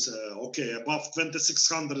close. Above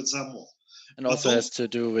 2,600 or more. And also has to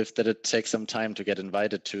do with that it takes some time to get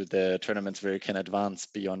invited to the tournaments where you can advance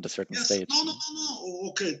beyond a certain stage. No.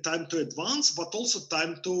 Okay, time to advance, but also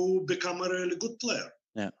time to become a really good player.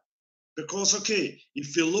 Yeah. Because,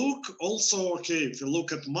 if you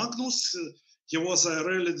look at Magnus, he was a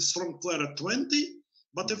really strong player at 20,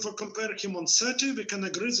 but if we compare him on 30, we can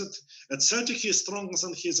agree that at 30 he is stronger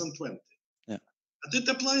than he is on 20. Yeah. And it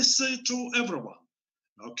applies to everyone.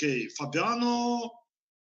 Fabiano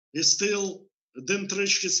is still didn't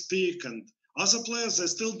reach his peak, and other players, they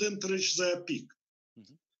still didn't reach their peak.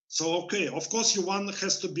 Mm-hmm. So, of course, one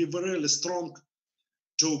has to be really strong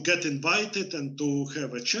to get invited and to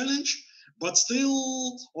have a challenge, but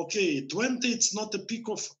still, 20, it's not the peak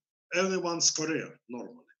of anyone's career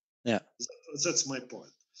normally. Yeah. That's my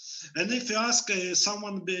point. And if you ask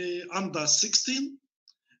someone be under 16,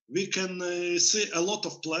 we can see a lot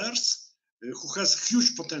of players who has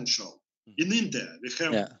huge potential. In India, we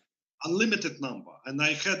have unlimited number. And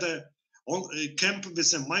I had a camp with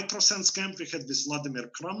a microsense camp. We had with Vladimir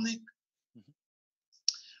Kramnik.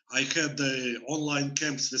 I had online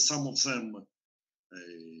camps with some of them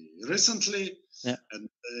recently. And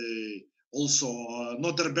also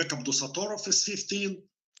Noderbek Abdusatorov is 15.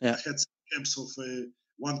 I had some camps of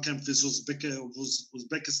one camp with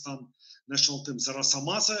Uzbekistan national team. There are some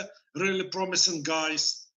other really promising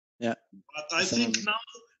guys. But I think now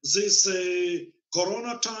this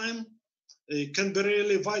Corona time can be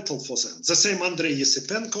really vital for them. The same Andrei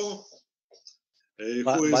Yesipenko.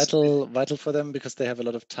 Vital for them because they have a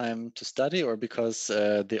lot of time to study, or because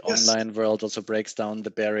the online world also breaks down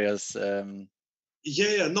the barriers? I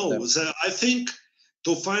think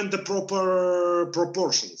to find the proper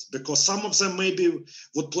proportions, because some of them maybe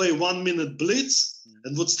would play 1 minute blitz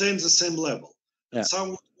and would stay in the same level. And some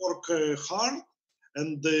would work hard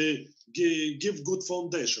and give good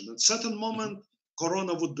foundation. At certain moment,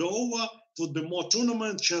 Corona would be over, it would be more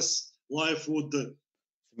tournament, chess life would...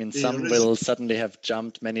 some will suddenly have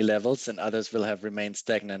jumped many levels and others will have remained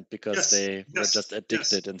stagnant because they were just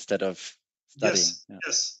addicted instead of studying.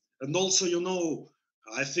 Yes. And also,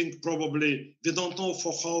 I think probably we don't know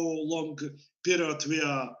for how long period we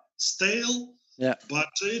are stale, but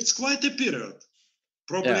it's quite a period,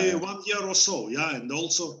 probably 1 year or so. And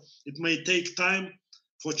also it may take time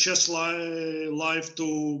for chess life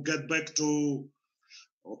to get back to,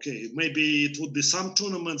 maybe it would be some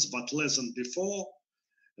tournaments, but less than before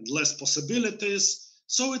and less possibilities.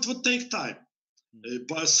 So it would take time.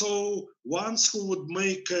 But so ones who would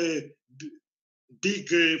make a big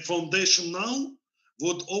foundation now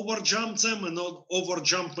would overjump them and not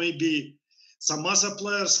overjump maybe some other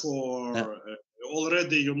players who are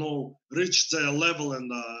already, reached their level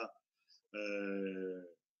and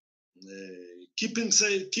keeping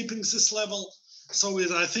this level. So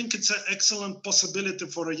I think it's an excellent possibility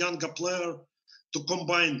for a younger player to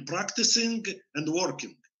combine practicing and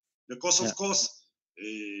working, because of course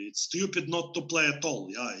it's stupid not to play at all.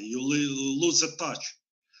 You lose the touch.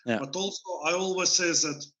 But also I always say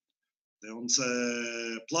that on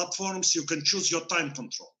the platforms you can choose your time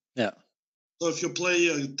control. So if you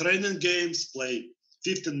play training games, play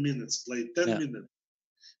 15 minutes, play 10 minutes,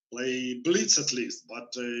 play blitz at least,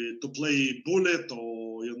 but to play bullet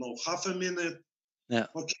or half a minute,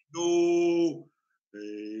 you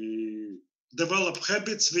develop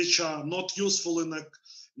habits which are not useful in a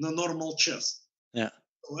normal chess. So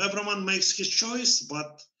everyone makes his choice,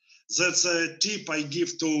 but that's a tip I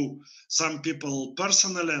give to some people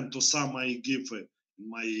personally and to some I give in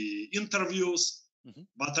my interviews.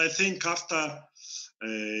 But I think after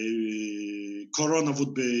Corona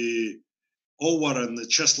would be over and the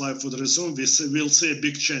chess life would resume, we'll see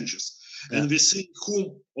big changes. And we see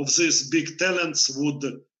who of these big talents would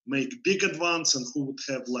make big advance and who would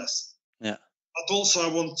have less. But also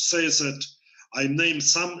I want to say that I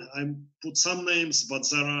put some names, but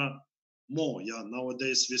there are more.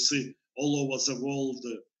 Nowadays we see all over the world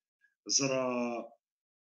there are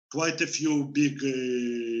quite a few big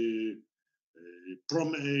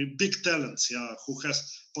talents, who has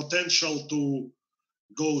potential to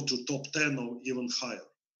go to top 10 or even higher.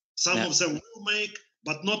 Some of them will make,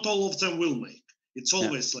 but not all of them will make. It's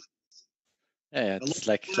always like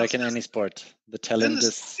it's like in any sport. The talent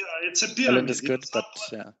is it's a pyramid. Talent is good, but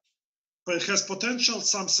it has potential.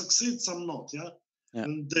 Some succeed, some not.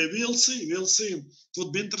 And we'll see. It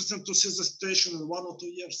would be interesting to see the situation in 1 or 2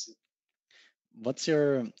 years. What's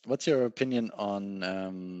your opinion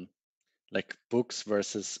on like books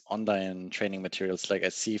versus online training materials? Like I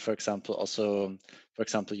see, for example,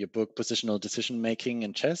 your book Positional Decision Making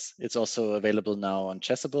in Chess. It's also available now on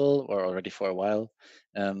Chessable, or already for a while.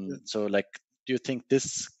 So like, do you think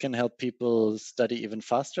this can help people study even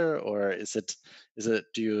faster, or is it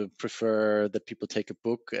do you prefer that people take a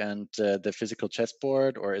book and the physical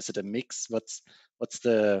chessboard, or is it a mix? What's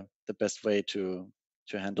the best way to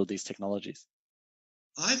handle these technologies?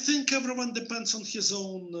 I think everyone depends on his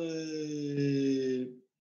own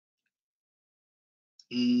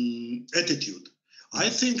attitude. I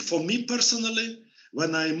think for me personally,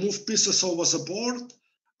 when I move pieces over the board,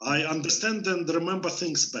 I understand and remember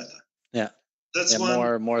things better. That's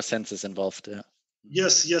one. More senses involved.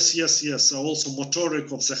 Yes. Also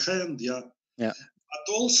motoric of the hand. But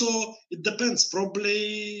also it depends.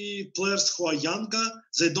 Probably players who are younger,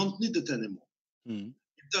 they don't need it anymore.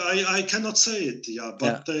 I cannot say it.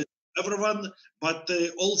 But everyone. But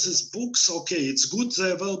all these books, it's good.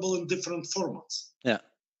 They're available in different formats.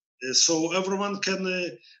 So everyone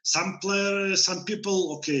can, some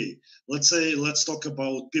people, okay, let's talk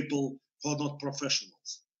about people who are not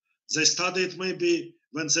professionals. They studied maybe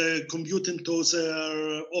when they commuting to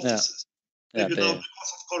their offices. Yeah, maybe now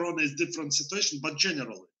because of Corona is different situation, but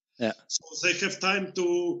generally. Yeah. So they have time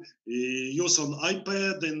to use on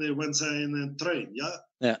iPad and when they're in a train,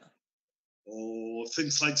 Yeah. Or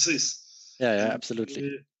things like this. Yeah,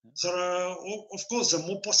 absolutely. There are, of course, the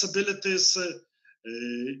more possibilities,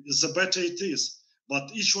 the better it is.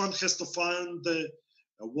 But each one has to find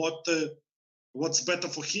what's better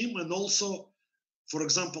for him. And also, for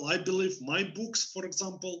example, I believe my books, for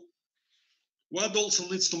example, one also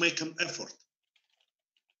needs to make an effort.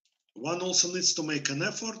 One also needs to make an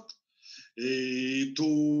effort to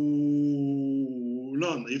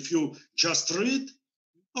learn. If you just read,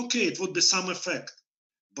 okay, it would be some effect.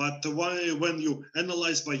 But when you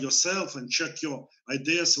analyze by yourself and check your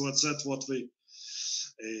ideas, what we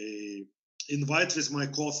invite with my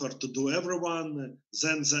co-author to do everyone,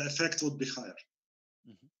 then the effect would be higher.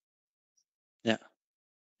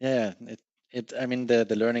 Yeah. I mean,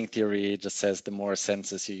 the learning theory just says the more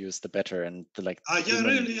senses you use, the better, and the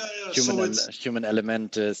human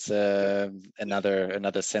element is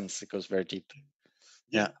another sense. It goes very deep.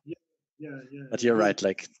 Yeah. But you're right.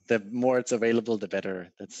 Like the more it's available, the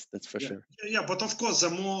better. That's for sure. Yeah, but of course, the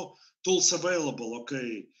more tools available.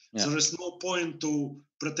 Okay, there is no point to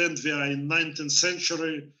pretend we are in 19th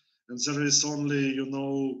century and there is only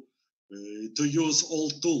to use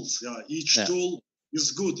old tools. Yeah, each tool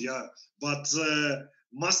is good. Yeah, but the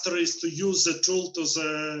master is to use the tool to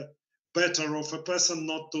the better of a person,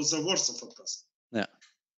 not to the worse of a person.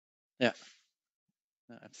 Yeah,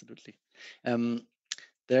 absolutely.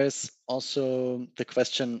 There's also the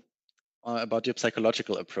question about your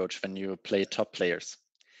psychological approach when you play top players.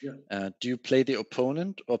 Do you play the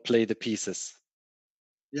opponent or play the pieces?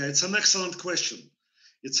 Yeah, it's an excellent question.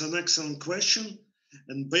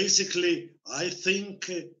 And basically, I think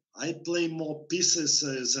I play more pieces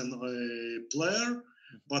than a player,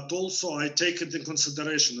 but also I take it in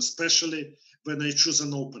consideration, especially when I choose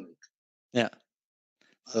an opening. Yeah.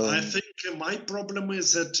 So I think my problem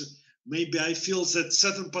is that maybe I feel that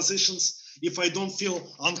certain positions, if I don't feel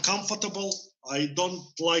uncomfortable, I don't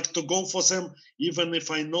like to go for them, even if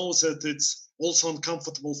I know that it's also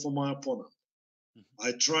uncomfortable for my opponent.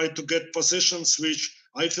 I try to get positions which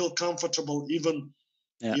I feel comfortable, even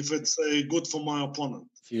if it's good for my opponent.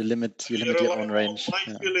 So you limit your own range.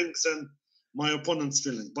 My feelings and my opponent's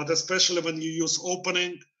feelings, but especially when you use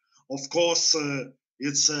opening, of course,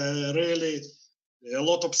 it's really a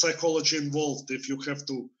lot of psychology involved. If you have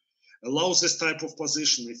to allow this type of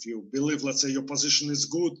position, if you believe, let's say, your position is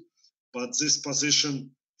good, but this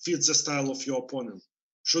position fits the style of your opponent,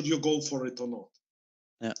 should you go for it or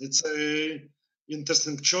not? It's a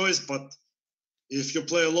interesting choice, but if you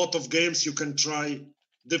play a lot of games, you can try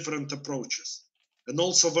different approaches. And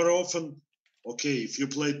also very often, okay, if you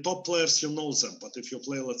play top players, you know them. But if you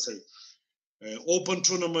play, let's say, open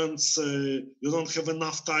tournaments, you don't have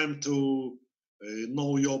enough time to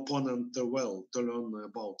know your opponent well, to learn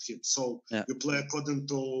about him. So you play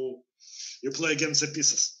against the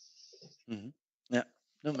pieces. Yeah,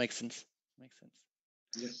 no, makes sense.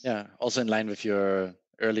 Yeah, also in line with your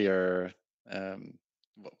earlier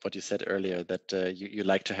what you said earlier, that you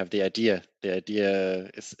like to have the idea. The idea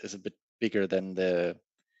is a bit bigger than the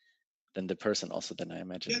person, also, then I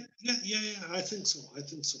imagine. Yeah. I think so.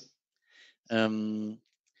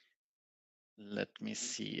 Let me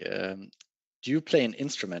see. Do you play an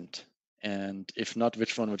instrument? And if not,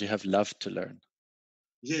 which one would you have loved to learn?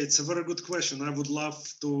 Yeah, it's a very good question. I would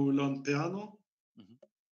love to learn piano,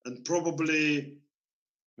 and probably.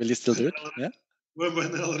 Will you still do it? Yeah.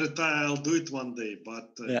 When I'll retire, I'll do it one day.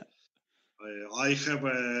 But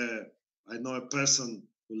I know a person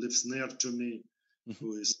who lives near to me,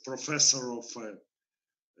 who is professor of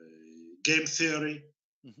game theory.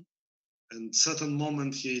 And certain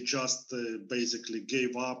moment he just basically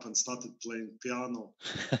gave up and started playing piano.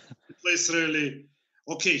 He plays really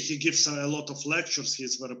okay. He gives a lot of lectures.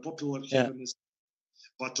 He's very popular here in this.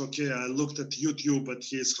 But okay, I looked at YouTube at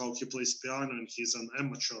how he plays piano, and he's an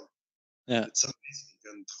amateur. Yeah, it's amazing,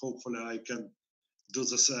 and hopefully I can do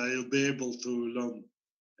this. I'll be able to learn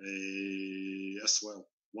as well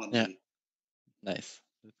one day. Nice.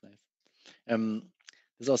 That's nice.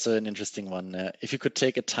 There's also an interesting one. If you could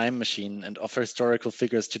take a time machine and offer historical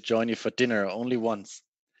figures to join you for dinner only once,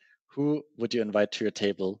 who would you invite to your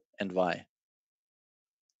table and why?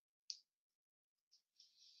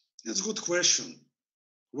 It's a good question.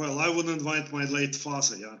 Well, I would invite my late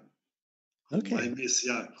father, whom I miss,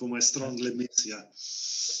 whom I strongly miss,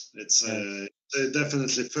 It's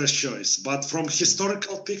definitely first choice. But from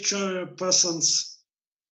historical picture persons,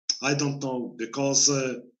 I don't know, because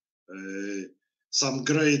some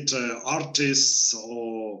great artists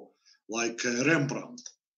or like Rembrandt.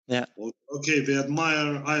 Yeah. Okay,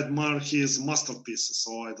 I admire his masterpieces,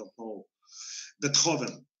 so I don't know.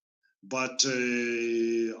 Beethoven. But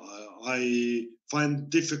I find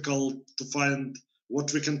difficult to find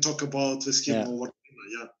what we can talk about with him over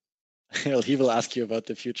dinner, Well, he will ask you about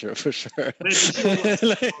the future for sure. Maybe he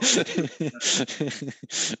will ask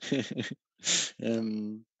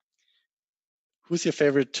who's your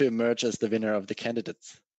favorite to emerge as the winner of the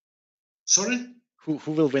candidates? Sorry? Who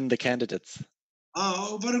will win the candidates?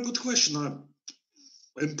 Very good question.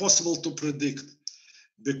 Impossible to predict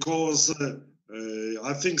because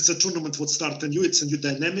I think the tournament would start anew. It's a new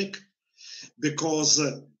dynamic because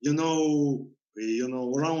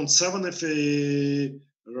round 7, if I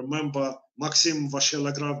remember, Maxim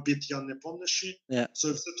Vashelograf beat Jan Nepomniachtchi. So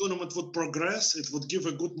if the tournament would progress, it would give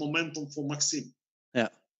a good momentum for Maxim.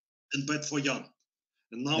 And bad for Jan.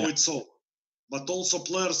 And now it's over. But also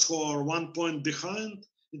players who are 1 point behind,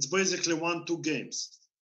 it's basically 1-2 games.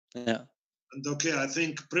 And okay, I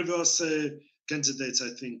think previous candidates,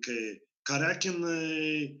 I think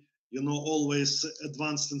Karyakin, always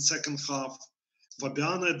advanced in second half.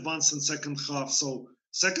 Fabiano advanced in second half. So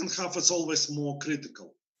second half is always more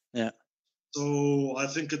critical. So I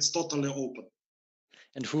think it's totally open.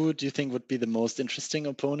 And who do you think would be the most interesting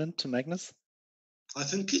opponent to Magnus? I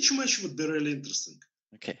think each match would be really interesting.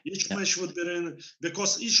 Okay. Each match would be really,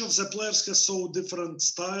 because each of the players has so different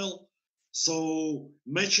style. So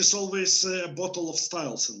match is always a bottle of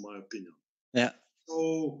styles, in my opinion.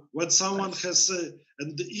 So when someone has,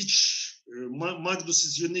 and each Magnus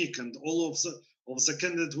is unique, and all of the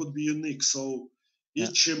candidate would be unique. So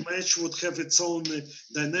each match would have its own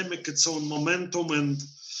dynamic, its own momentum, and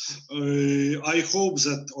I hope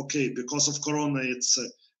that because of Corona, it's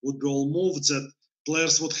would be all moved, that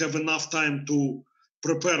players would have enough time to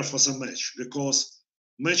prepare for the match, because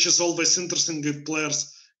match is always interesting if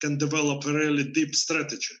players can develop a really deep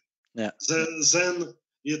strategy. Then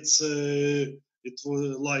it's it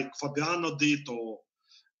was like Fabiano did, or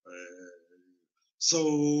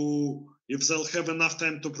so if they'll have enough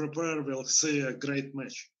time to prepare, we'll see a great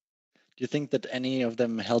match. Do you think that any of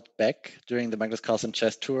them held back during the Magnus Carlsen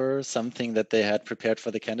chess tour something that they had prepared for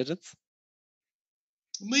the candidates?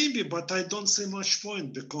 Maybe, but I don't see much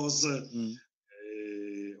point, because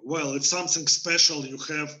well, if something special you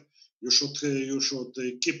have, you should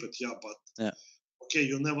keep it, but okay,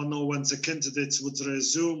 you never know when the candidates would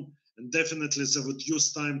resume, and definitely they would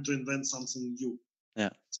use time to invent something new. So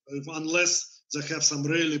unless they have some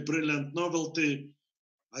really brilliant novelty,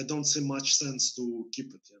 I don't see much sense to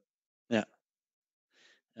keep it.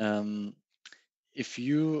 If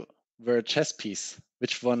you were a chess piece,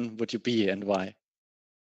 which one would you be and why?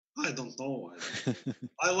 I don't know.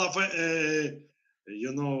 I love,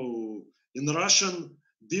 in Russian,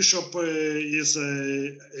 bishop is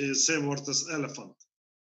a same word as elephant.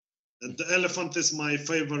 And the elephant is my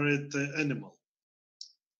favorite animal.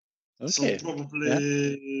 So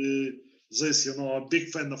probably this, a big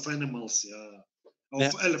fan of animals,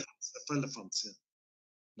 of elephants.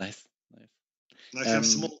 Nice. I have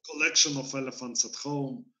small collection of elephants at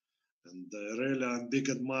home, and really I'm big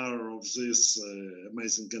admirer of these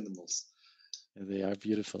amazing animals. They are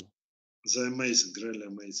beautiful. They're amazing, really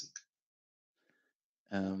amazing.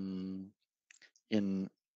 In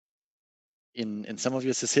some of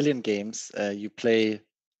your Sicilian games, you play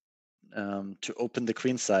to open the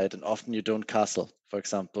queen side, and often you don't castle. For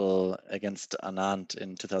example, against Anand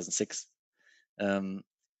in 2006.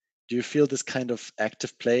 Do you feel this kind of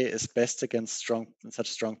active play is best against such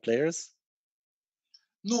strong players?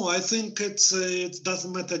 No, I think it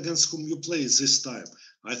doesn't matter against whom you play this time.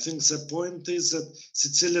 I think the point is that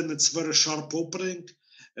Sicilian, it's very sharp opening,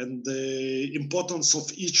 and the importance of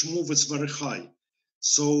each move is very high.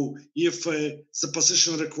 So if the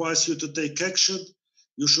position requires you to take action,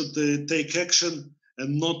 you should take action,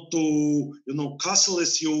 and not to castle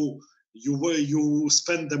as you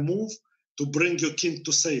spend the move to bring your king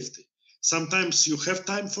to safety. Sometimes you have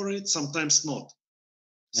time for it, sometimes not.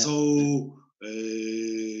 So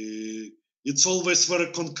it's always very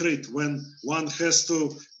concrete when one has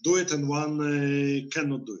to do it and one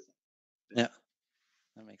cannot do it. Yeah,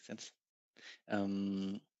 that makes sense. Let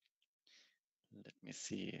me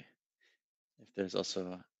see if there's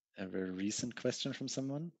also a very recent question from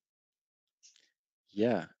someone.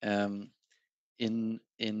 Yeah.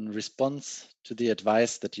 in response to the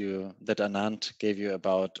advice that Anand gave you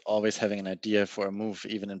about always having an idea for a move,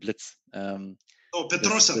 even in blitz. This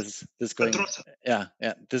going,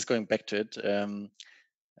 this going back to it.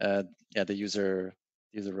 The user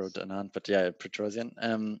wrote Anand, but yeah,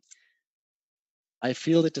 Petrosian. I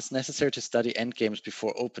feel it is necessary to study endgames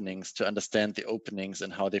before openings to understand the openings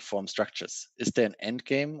and how they form structures. Is there an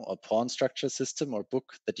endgame or pawn structure system or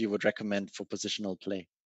book that you would recommend for positional play?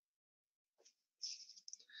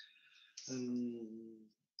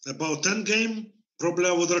 About endgame, probably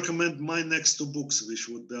I would recommend my next two books, which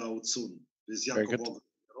would be out soon. With Jakob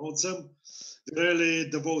wrote them. They really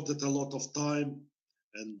devoted a lot of time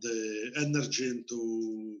and energy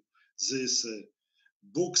into these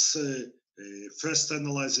books. First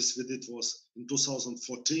analysis we did was in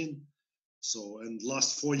 2014. So, and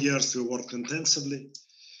last 4 years we worked intensively.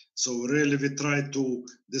 So really we try to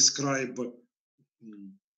describe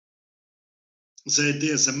the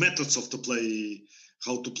ideas, the methods of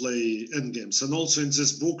how to play endgames. And also in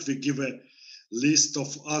this book we give a list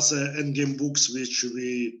of other endgame books which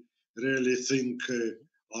we really think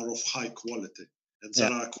are of high quality. And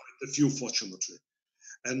there are quite a few, fortunately.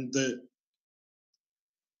 And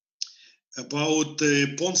about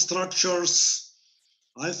pawn structures,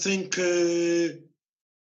 I think I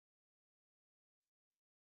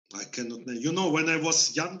cannot name. You know, when I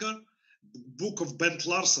was younger, the book of Bent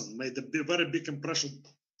Larsen made a very big impression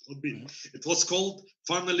on me. It was called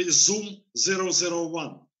finally Zoom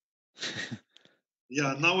 001.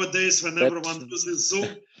 Yeah, nowadays when everyone uses Zoom,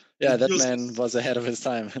 that man was ahead of his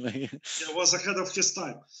time. Was ahead of his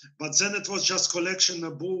time. But then it was just collection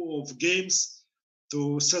of games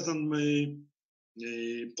to certain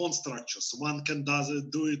pawn structures. One can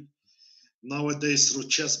do it nowadays through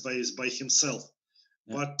chess by himself.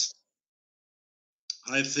 Yeah. But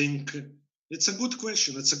I think it's a good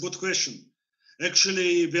question. It's a good question.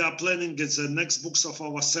 Actually, we are planning in the next books of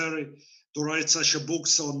our series to write such a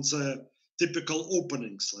books on the typical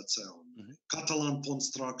openings, let's say, on Catalan pawn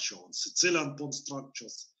structure, on Sicilian pawn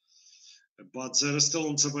structures. But they're still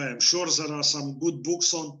on the way. I'm sure there are some good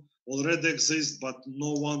books on already exist, but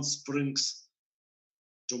no one springs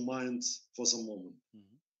to mind for the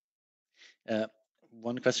moment.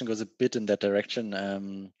 One question goes a bit in that direction.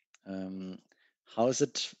 How is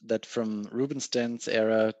it that from Rubinstein's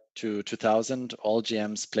era to 2000, all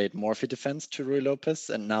GMs played Morphy defense to Rui Lopez,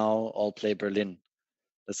 and now all play Berlin?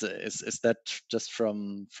 Is that just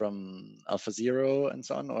from Alpha Zero and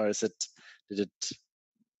so on, or is that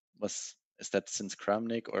since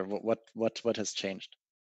Kramnik, or what has changed?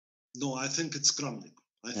 No, I think it's Kramnik.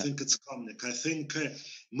 I think it's Kramnik. I think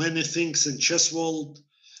many things in chess world,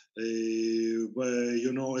 where,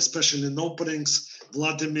 you know, especially in openings,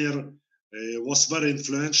 Vladimir was very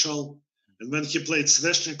influential. And when he played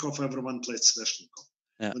Sveshnikov, everyone played Sveshnikov.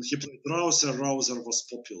 Yeah. When he played Rauser was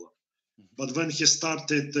popular. But when he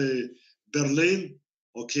started Berlin,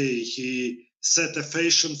 okay, he set a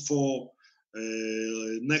fashion for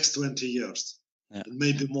next 20 years, and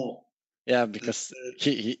maybe more. Yeah, because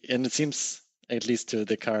and it seems, at least to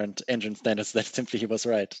the current engine standards, that simply he was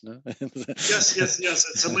right. No? Yes.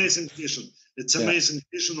 It's amazing vision. It's amazing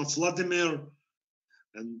vision of Vladimir.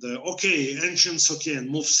 And ancients, and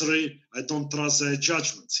move 3, I don't trust their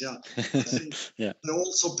judgments. Yeah, I think they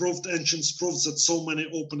also proved, ancients proved that so many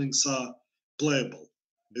openings are playable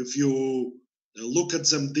if you look at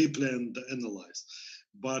them deeply and analyze.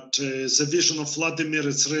 But the vision of Vladimir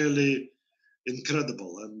is really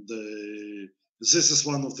incredible, and this is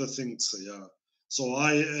one of the things. Yeah, so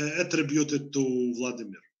I attribute it to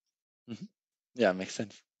Vladimir. Mm-hmm. Yeah, makes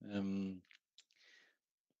sense.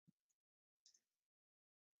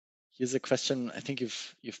 Here's a question. I think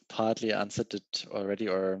you've partly answered it already,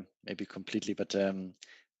 or maybe completely. But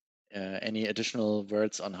any additional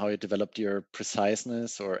words on how you developed your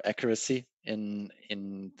preciseness or accuracy how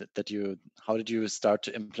did you start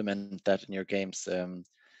to implement that in your games?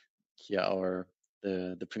 Here,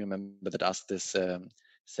 the premium member that asked this,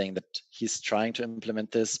 saying that he's trying to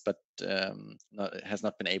implement this, but has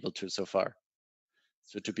not been able to so far.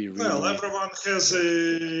 So to be really everyone has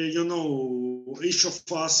each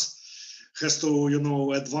of us has to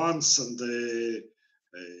advance, and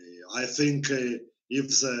I think if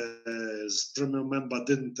the premium member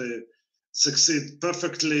didn't succeed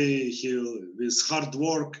perfectly, with hard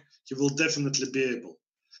work he will definitely be able.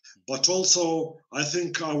 But also I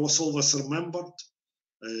think I was always remembered.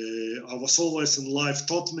 I was always in life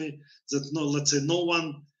taught me that no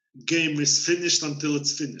one game is finished until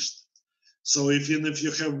it's finished. So even if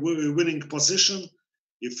you have a winning position,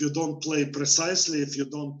 if you don't play precisely, if you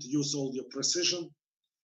don't use all your precision,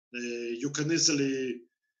 you can easily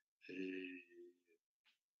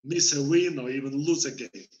miss a win or even lose a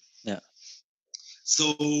game. Yeah.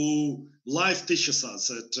 So life teaches us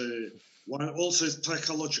that one also is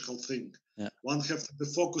psychological thing. Yeah. One have to be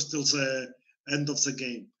focused till the end of the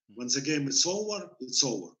game. When the game is over, it's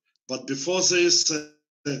over. But before this,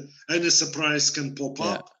 any surprise can pop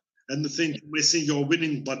up. And you may think you're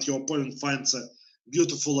winning, but your opponent finds a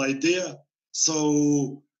beautiful idea.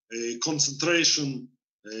 So concentration,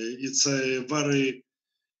 it's a very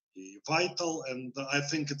vital, and I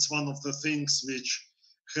think it's one of the things which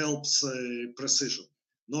helps precision.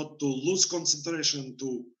 Not to lose concentration,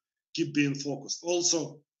 to keep being focused.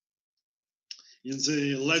 Also, in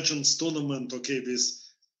the Legends tournament, with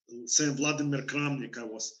Saint Vladimir Kramnik, I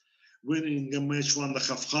was winning a match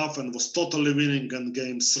 1.5 and was totally winning in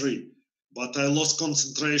game 3. But I lost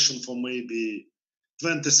concentration for maybe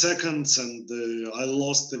 20 seconds, and I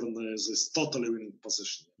lost even this totally winning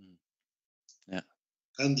position. Yeah.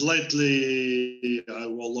 And lately, I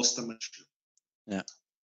lost a match. Yeah.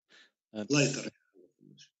 Later.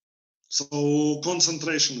 So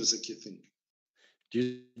concentration is a key thing. Do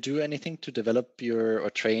you do anything to develop or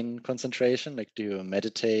train concentration? Like, do you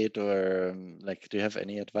meditate or do you have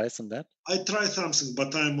any advice on that? I try something,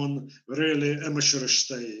 but I'm on really amateurish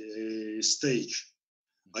stage.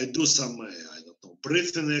 I do some, I don't know,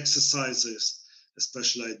 breathing exercises,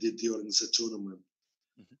 especially I did during the tournament.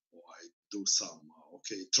 Or I do some,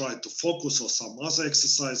 try to focus on some other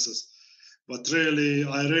exercises. But really,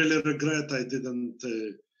 I really regret I didn't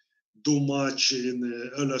do much in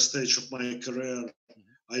the earlier stage of my career.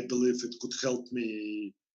 I believe it could help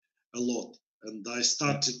me a lot. And I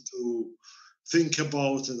started to think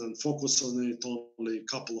about it and focus on it only a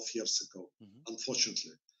couple of years ago,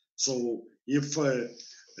 unfortunately. So if the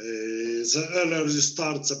earlier you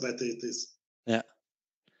start, the better it is. Yeah.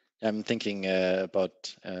 I'm thinking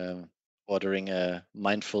about ordering a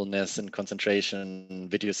mindfulness and concentration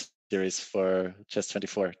video series for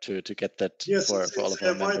Chess24 to get that for all of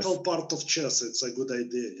our members. It's a vital part of chess. It's a good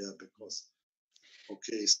idea, because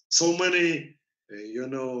so many,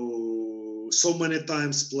 so many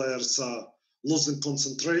times players are losing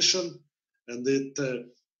concentration, and it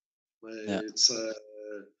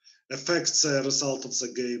affects the result of the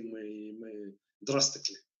game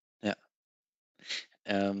drastically. Yeah.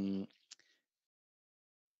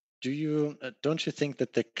 Don't you think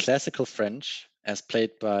that the classical French, as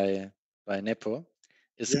played by Nepo,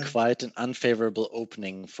 is quite an unfavorable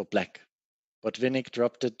opening for Black? Botvinnik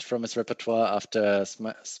dropped it from his repertoire after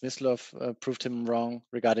Smyslov proved him wrong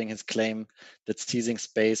regarding his claim that seizing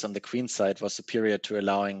space on the queen side was superior to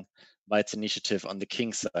allowing White's initiative on the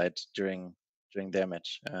king side during their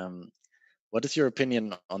match. What is your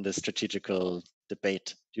opinion on this strategical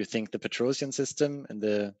debate? Do you think the Petrosian system in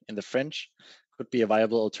the French could be a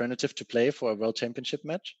viable alternative to play for a World Championship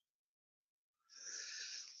match?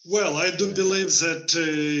 Well, I do believe that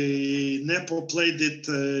Nepo played it,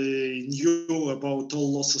 knew about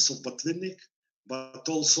all losses of Botvinnik, but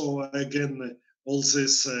also, again, all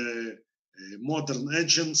these modern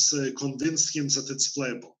agents convinced him that it's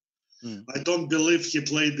playable. I don't believe he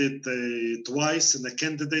played it twice in a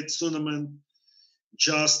candidate tournament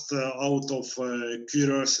just out of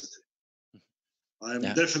curiosity. I'm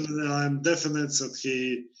definite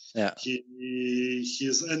that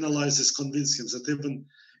his analysis convinced him that even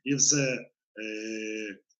if the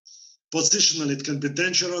positional it can be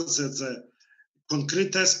dangerous, that the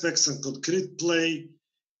concrete aspects and concrete play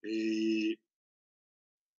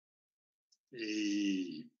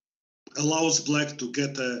allows Black to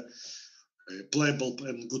get a playable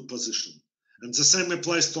and good position. And the same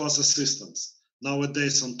applies to other systems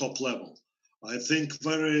nowadays on top level. I think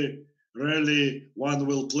very rarely one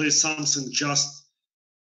will play something just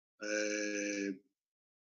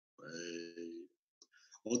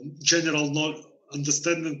on general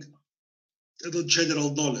understanding and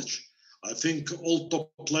general knowledge. I think all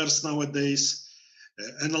top players nowadays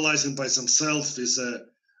analyzing by themselves is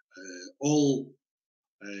all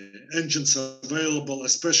engines available,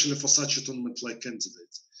 especially for such a tournament like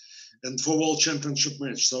candidates and for World Championship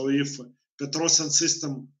match. So if Petrosian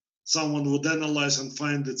system, someone would analyze and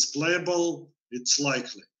find it's playable, it's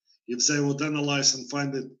likely. If they would analyze and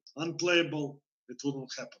find it unplayable, it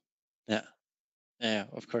wouldn't happen. Yeah,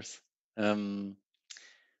 of course.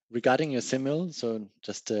 Regarding your simul, so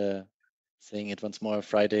just saying it once more,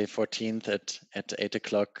 Friday 14th at 8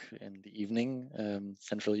 o'clock in the evening,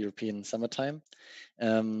 Central European summertime.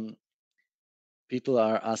 People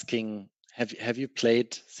are asking, have you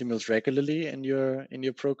played simuls regularly in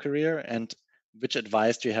your pro career, and which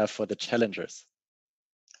advice do you have for the challengers?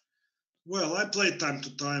 Well, I play time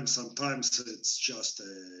to time. Sometimes it's just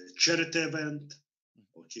a charity event,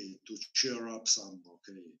 okay, to cheer up some,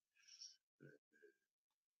 okay.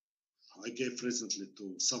 I gave recently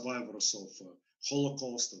to survivors of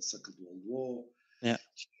Holocaust and Second World War. Yeah.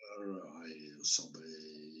 Some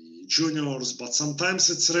juniors, but sometimes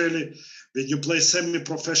it's really, when you play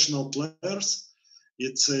semi-professional players,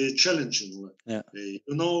 it's challenging. Yeah. You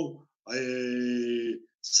know,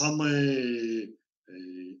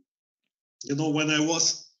 when I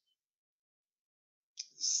was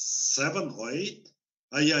 7 or 8,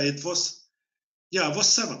 I was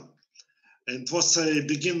 7. And it was a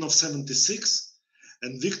beginning of 76.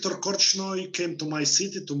 And Viktor Korchnoi came to my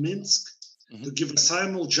city, to Minsk, to give a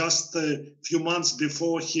simul just a few months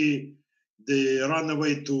before they ran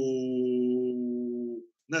away to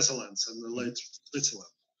Netherlands and later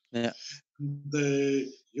Switzerland. Yeah.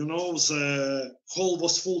 The hall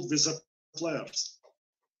was full with the players.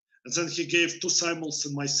 And then he gave 2 simuls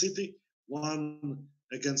in my city, one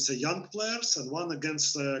against the young players and one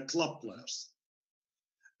against club players.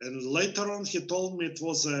 And later on, he told me it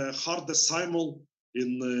was the hardest simul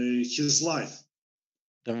in his life.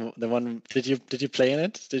 The one, did you play in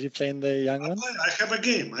it? Did you play in the young one? I have a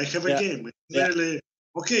game. Really,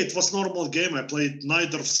 okay, it was normal game. I played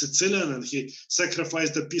Knight of Sicilian, and he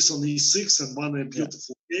sacrificed a piece on e6 and won a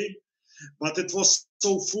beautiful game. But it was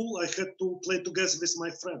so full, I had to play together with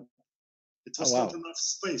my friend. It was not enough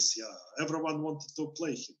space. Yeah, everyone wanted to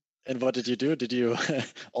play him. And what did you do? Did you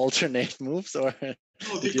alternate moves, or no?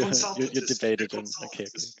 We consulted. You debated? Okay,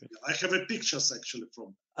 good. I have a pictures actually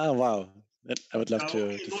from. Oh wow! I would love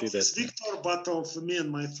to see that. Not Victor, but of me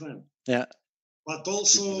and my friend. Yeah. But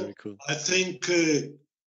also, very cool. I think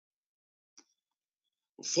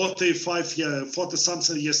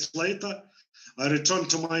 40-something years later, I returned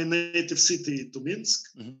to my native city, to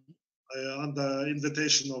Minsk, under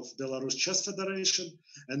invitation of Belarus Chess Federation,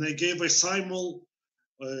 and I gave a simul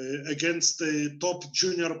against the top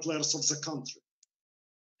junior players of the country.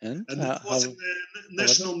 And it was in the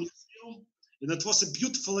National Museum, and it was a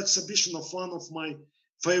beautiful exhibition of one of my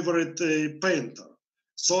favorite painter.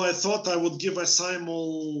 So I thought I would give a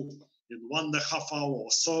simul in 1.5 hours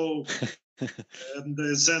or so, and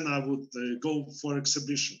then I would go for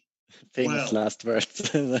exhibition. Famous last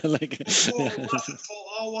words. Lasted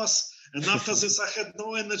 4 hours, and after this I had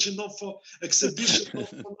no energy, no for exhibition, no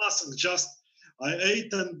for nothing. Just I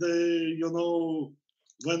ate and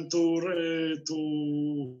went to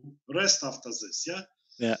rest after this. Yeah.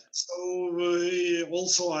 Yeah. So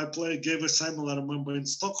also I gave a simul, I remember, in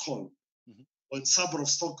Stockholm, or in suburb of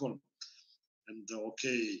Stockholm, and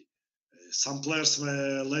some players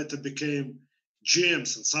later became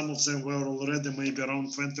GMs, and some of them were already maybe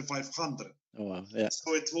around 2,500. Oh wow! Yeah.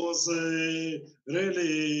 So it was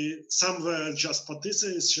really, some were just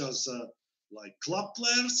participants, just like club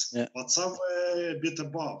players, but some were a bit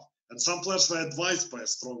above, and some players were advised by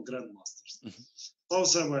strong grandmasters.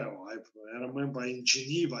 Those were. I remember in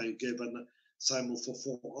Geneva, I gave a simul for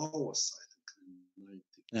 4 hours, I think,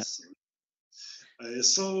 in 90s.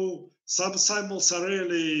 So some simuls are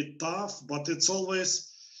really tough, but it's always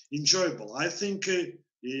enjoyable. I think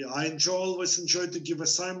I always enjoy to give a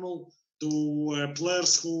simul to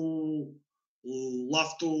players who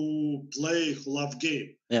love to play, who love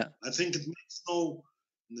game. Yeah. I think it makes no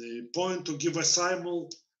point to give a simul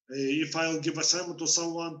if I'll give a simul to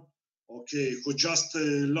someone who just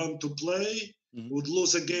learned to play, would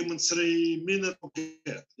lose a game in 3 minutes.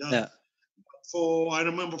 Yeah. I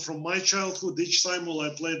remember from my childhood, each simul I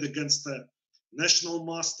played against a national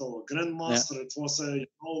master or grandmaster. It was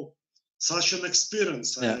such an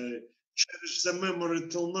experience. I cherish the memory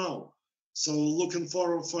till now. So looking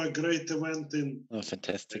forward for a great event in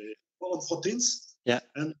fantastic on 14th. Yeah.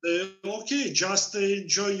 And just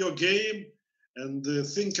enjoy your game and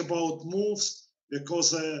think about moves,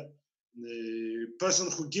 because the person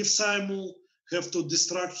who gives simul have to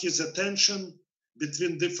distract his attention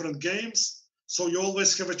between different games. So you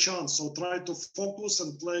always have a chance. So try to focus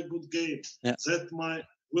and play a good game. Yeah. That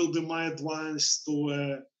will be my advice to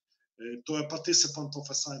a participant of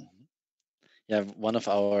a simul. Yeah, one of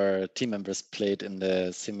our team members played in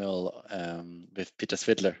the simul with Peter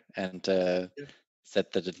Swidler, and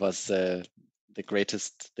said that it was the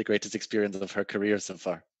greatest experience of her career so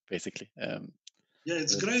far, basically.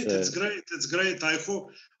 It's great. It's great. I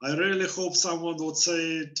really hope someone would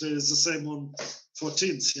say it the same on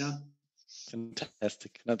 14th. Yeah.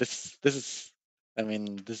 Fantastic. No, this is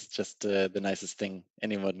just the nicest thing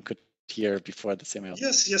anyone could hear before the simul.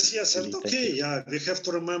 Yes. Really, and we have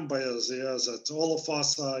to remember that all of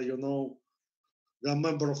us are, we are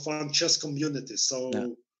member of one chess community. So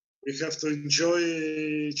we have to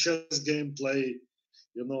enjoy chess game, play,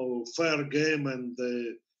 fair game, and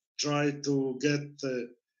try to get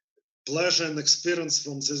pleasure and experience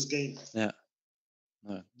from this game. Yeah,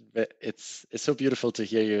 no, it's so beautiful to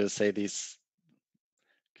hear you say these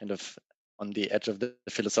kind of on the edge of the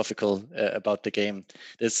philosophical about the game.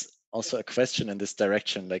 There's also a question in this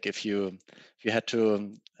direction. Like if you had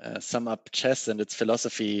to sum up chess and its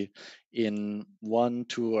philosophy in 1,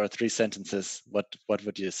 2, or 3 sentences, what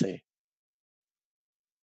would you say?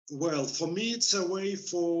 Well, for me, it's a way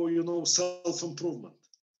for self-improvement.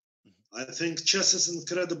 I think chess is an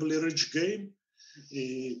incredibly rich game.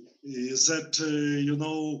 Is that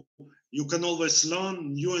you can always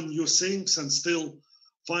learn new and new things and still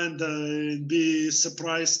find be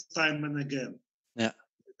surprised time and again. Yeah.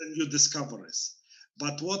 New discoveries.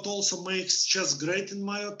 But what also makes chess great, in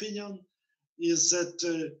my opinion, is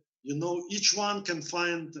that each one can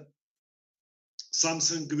find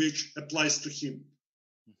something which applies to him.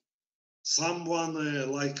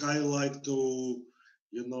 Someone like I like to,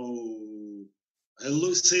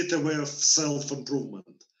 elucidate a way of self-improvement.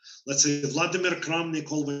 Let's say Vladimir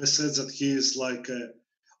Kramnik always says that he is like an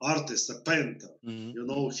artist, a painter.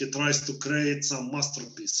 Mm-hmm. He tries to create some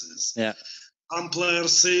masterpieces. Yeah. Some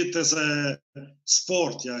players see it as a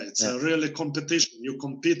sport. Yeah, it's a really competition. You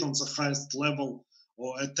compete on the highest level,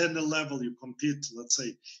 or at any level you compete. Let's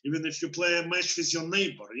say even if you play a match with your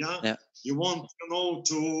neighbor, you want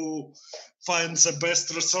to find the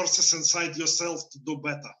best resources inside yourself to do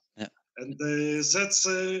better. Yeah. And that's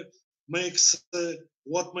makes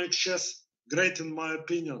what makes chess great, in my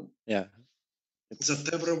opinion. Yeah,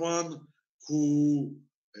 that everyone who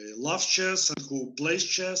loves chess and who plays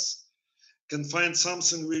chess can find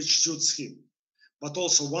something which suits him. But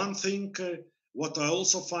also one thing, what I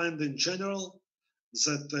also find in general,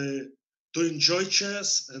 that to enjoy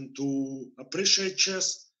chess and to appreciate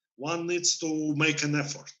chess, one needs to make an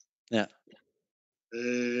effort. Yeah.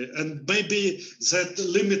 And maybe that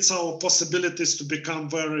limits our possibilities to become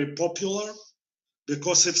very popular,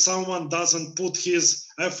 because if someone doesn't put his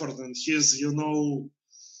effort and his,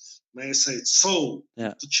 may I say, soul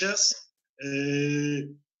to chess,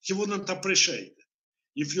 he wouldn't appreciate it.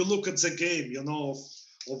 If you look at the game,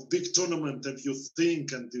 of big tournament, if you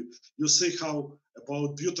think and you see how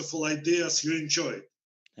about beautiful ideas, you enjoy it.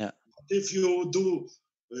 Yeah. But if you do,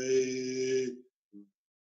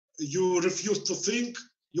 you refuse to think,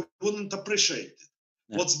 you wouldn't appreciate it.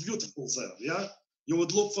 Yeah. What's beautiful there, yeah? You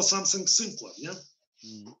would look for something simpler, yeah?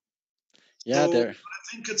 Mm. Yeah, so I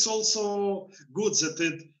think it's also good that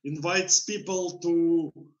it invites people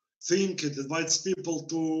to think, it invites people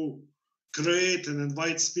to create, and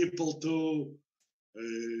invites people to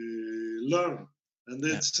learn. And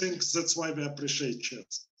I think that's why we appreciate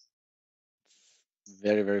chess.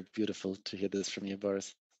 Very, very beautiful to hear this from you,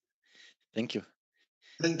 Boris. Thank you.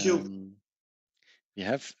 Thank you. We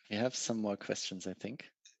have some more questions, I think.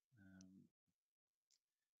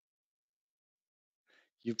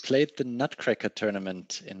 You played the Nutcracker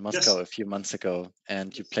tournament in Moscow a few months ago,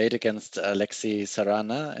 and you played against Alexei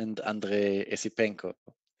Sarana and Andrei Esipenko.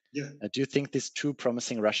 Yeah. Do you think these two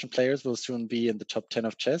promising Russian players will soon be in the top 10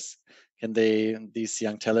 of chess? Can these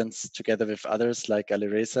young talents, together with others like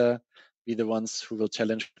Alireza, be the ones who will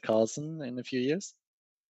challenge Carlsen in a few years?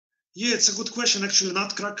 Yeah, it's a good question. Actually,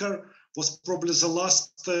 Nutcracker was probably the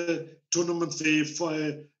last tournament we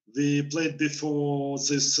played before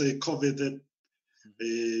this COVID.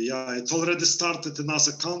 It already started in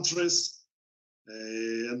other countries,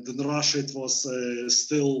 and in Russia it was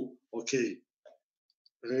still okay.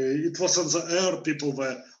 It was on the air. People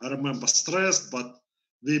were, I remember, stressed, but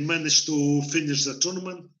we managed to finish the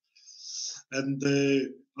tournament. And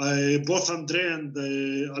both Andrei and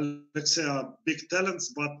Alexei are big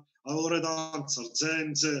talents, but I already answered. They're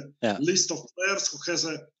in the list of players who has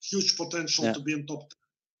a huge potential to be in top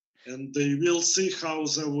 10. And they will see how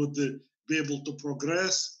they would be able to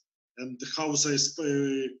progress and how they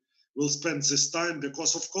will spend this time,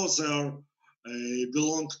 because of course they are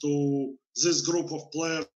belong to this group of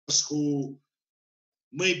players who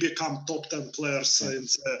may become top 10 players in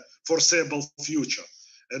the foreseeable future,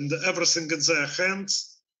 and everything in their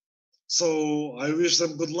hands. So I wish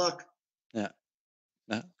them good luck. Yeah,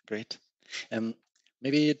 great.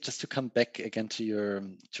 Maybe just to come back again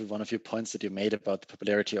to one of your points that you made about the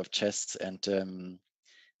popularity of chess and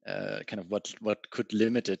kind of what could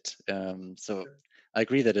limit it. So I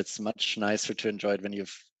agree that it's much nicer to enjoy it when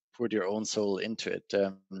you've poured your own soul into it.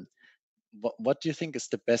 What do you think is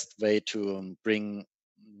the best way to bring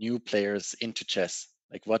new players into chess?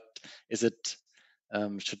 Like, what is it?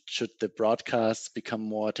 Should the broadcasts become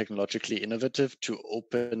more technologically innovative to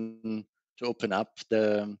open up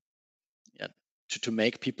to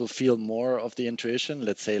make people feel more of the intuition?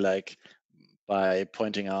 Let's say, like by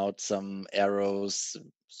pointing out some arrows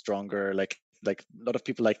stronger, like a lot of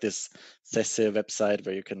people like this Sesse website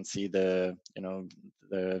where you can see the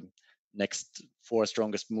next 4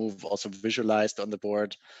 strongest move also visualized on the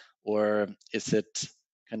board? Or is it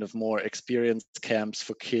kind of more experienced camps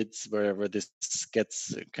for kids where this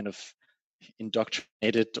gets kind of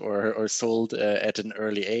indoctrinated or sold at an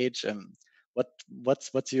early age?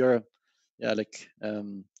 What's your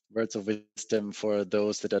words of wisdom for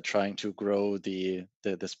those that are trying to grow the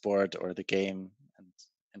sport or the game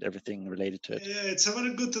and everything related to it? Yeah, it's a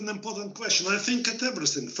very good and important question. I think at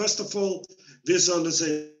everything. First of all,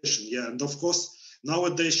 visualization. Yeah, and of course,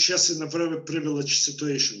 nowadays chess in a very privileged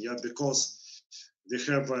situation. Yeah, because we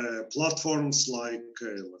have platforms like,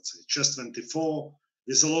 let's say, Chess24.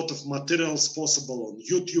 There's a lot of materials possible on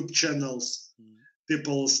YouTube channels.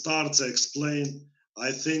 People start, they explain.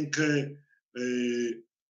 I think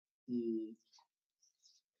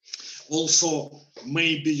also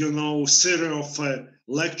maybe, series of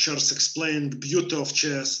lectures explaining the beauty of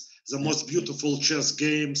chess, the most beautiful chess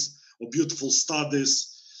games or beautiful studies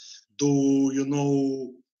to,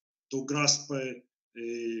 to grasp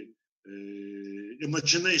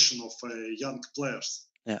imagination of young players.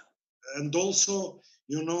 Yeah. And also,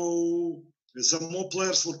 the more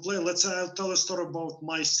players would play. Let's say I'll tell a story about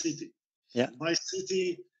my city. Yeah. My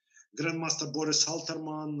city, Grandmaster Boris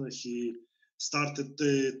Halterman, he started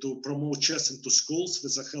to promote chess into schools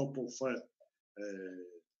with the help of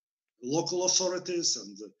local authorities,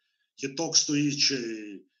 and he talks to each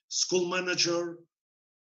school manager.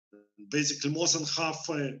 Basically, more than half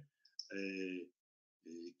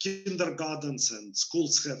kindergartens and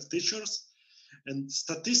schools have teachers, and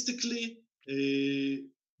statistically,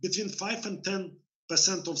 between 5 and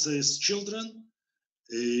 10% of these children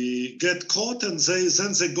get caught, and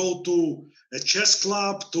then they go to a chess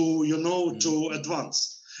club to to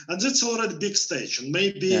advance, and that's already big stage. And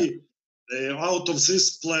maybe out of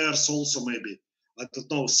these players also, maybe I don't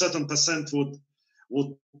know, certain percent would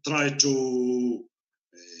try to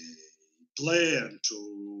play and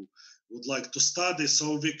would like to study.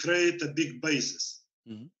 So we create a big basis.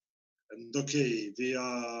 And okay,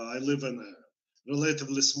 I live in a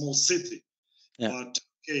relatively small city, but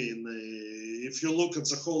okay, if you look at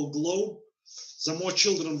the whole globe, the more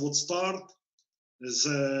children would start,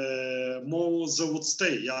 the more they would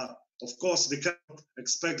stay. Yeah, of course, we cannot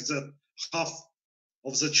expect that half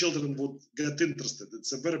of the children would get interested.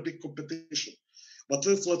 It's a very big competition. But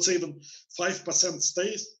if, let's say, even 5%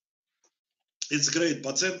 stays, it's great.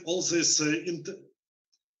 But then all these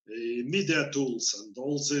media tools and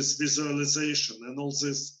all this visualization and all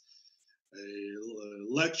these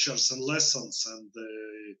lectures and lessons and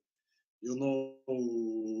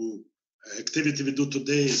activity we do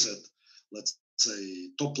today is that, let's say,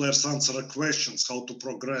 top players answer questions, how to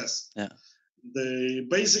progress.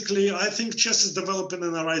 Basically, I think chess is developing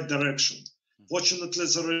in the right direction. Fortunately,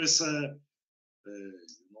 there is a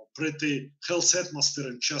pretty healthy atmosphere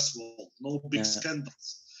in chess world. No big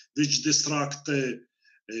scandals which distract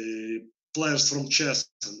players from chess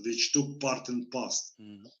and which took part in the past.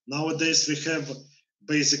 Nowadays, we have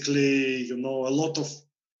basically, a lot of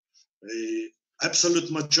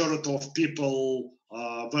absolute majority of people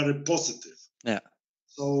are very positive.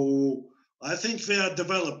 So I think we are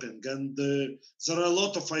developing, and there are a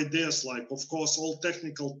lot of ideas. Like, of course, all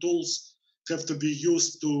technical tools have to be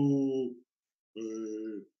used to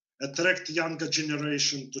attract younger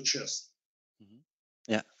generation to chess.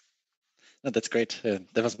 Yeah. No, that's great.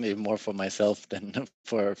 That was maybe more for myself than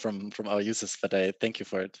from our users, but I thank you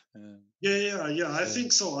for it. I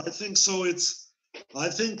think so. I think I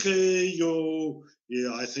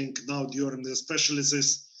think now during especially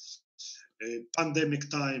this pandemic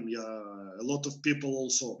time, a lot of people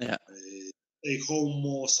also stay home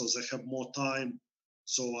more, so they have more time.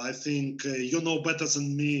 So I think you know better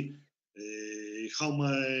than me how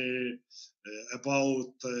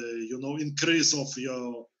about increase of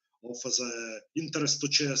the interest to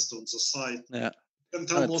chess on the site.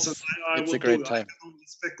 It's a great time. I can only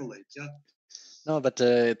speculate. No, but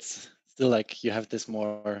it's still like you have this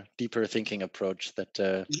more deeper thinking approach that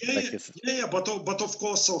but of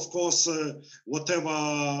course whatever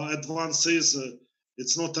advance is,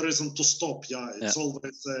 it's not a reason to stop. It's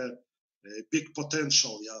always a big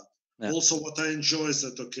potential. Also, what I enjoy is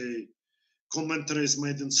that commentary is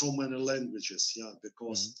made in so many languages.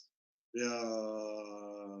 Because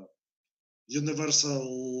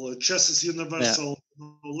universal chess is universal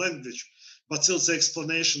language, but still the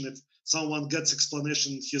explanation, if someone gets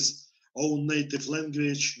explanation in his own native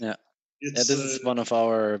language, this is one of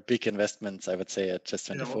our big investments, I would say, at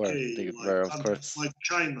Chess24. Like, of course, like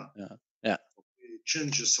China,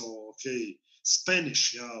 changes. So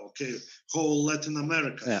Spanish, okay, whole Latin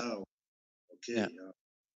America, okay,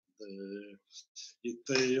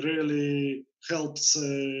 it really helps.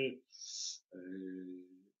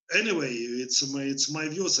 Anyway, it's my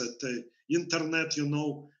view that internet,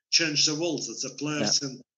 change the world. That the players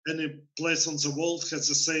in any place on the world has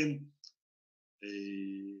the same,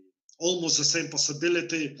 almost the same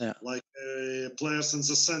possibility, like players in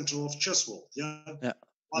the center of chess world.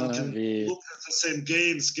 One can look at the same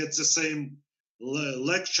games, get the same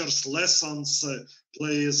lectures, lessons,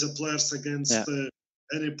 play the players against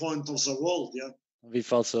any point of the world.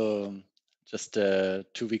 We've also just 2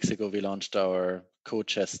 weeks ago we launched our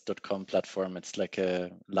cochess.com platform. It's like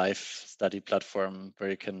a live study platform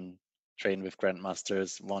where you can train with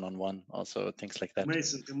grandmasters one-on-one, also things like that.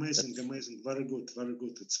 Amazing. Very good.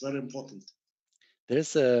 It's very important.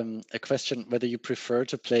 There's a question whether you prefer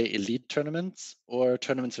to play elite tournaments or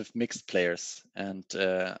tournaments with mixed players, and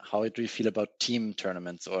how do you feel about team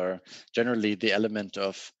tournaments, or generally the element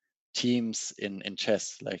of teams in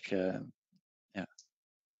chess, like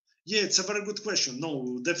it's a very good question.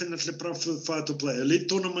 No, definitely prefer to play elite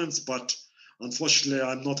tournaments, but unfortunately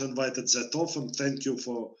I'm not invited that often. Thank you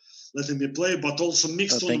for letting me play, but also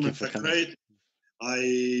mixed tournaments are great.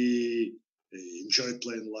 I enjoy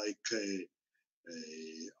playing like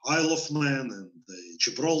Isle of Man and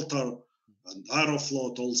Gibraltar and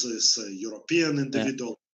Aeroflot, all these European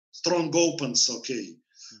individual strong opens.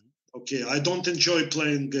 Okay, I don't enjoy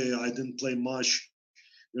playing. I didn't play much,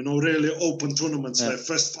 really open tournaments. Like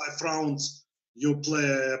first 5 rounds, you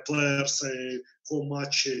play players who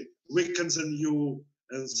much weakens in you,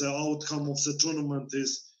 and the outcome of the tournament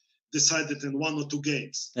is decided in 1 or 2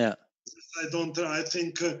 games. I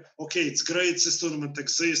think, okay, it's great this tournament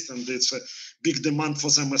exists and it's a big demand for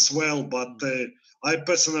them as well, but I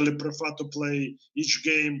personally prefer to play each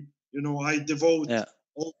game. I devote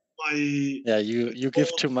all my... you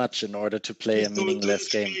give too much in order to play a meaningless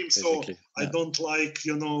game, basically. So I don't like,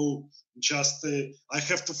 just... I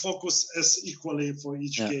have to focus as equally for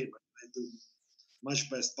each game. I do much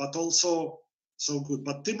best, but also so good.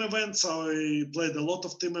 But team events, I played a lot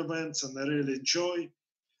of team events and I really enjoy.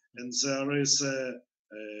 And there is a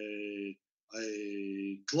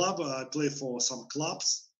club. I play for some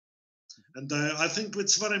clubs, and I think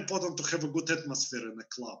it's very important to have a good atmosphere in a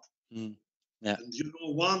club. And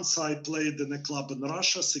once I played in a club in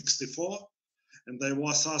Russia, 64, and I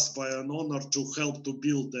was asked by an owner to help to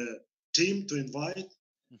build a team to invite.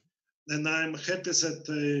 And I'm happy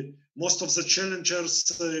that most of the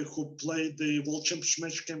challengers who played the World Championship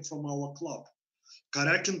match came from our club.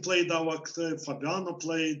 Karakin played, Fabiano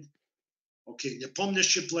played, okay,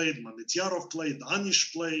 Nepomniachtchi played, Manityarov played,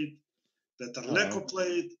 Anish played, Petr Leko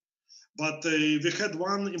played, but we had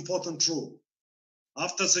one important rule.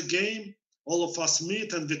 After the game, all of us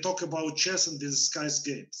meet and we talk about chess and we discuss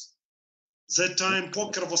games. That time,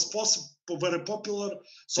 poker was very popular,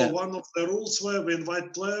 so one of the rules were we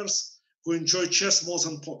invite players who enjoy chess more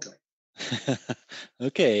than poker.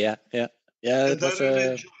 Okay, yeah. And I really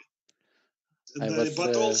enjoyed it.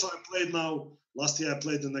 But also I played now, last year I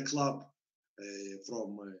played in a club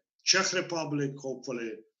from Czech Republic.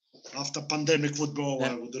 Hopefully after pandemic would go,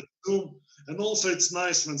 I would resume. And also it's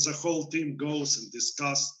nice when the whole team goes and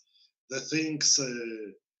discuss the things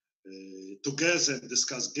together and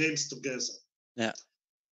discuss games together. I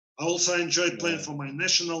also enjoyed playing for my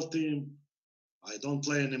national team. I don't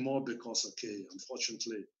play anymore because,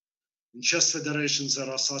 unfortunately, in chess federations there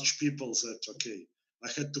are such people that, I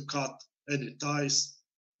had to cut any ties,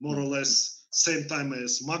 more or less same time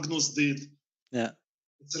as Magnus did.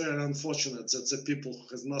 It's really unfortunate that the people who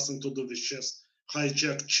has nothing to do with chess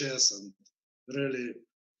hijack chess, and really,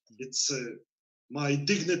 it's my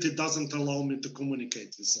dignity doesn't allow me to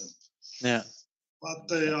communicate with them.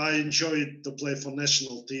 But I enjoyed to play for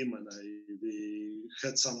national team, and we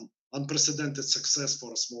had some unprecedented success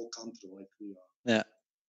for a small country like we are.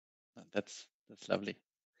 That's lovely.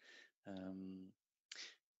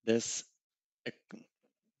 There's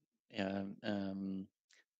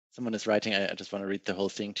someone is writing, I just want to read the whole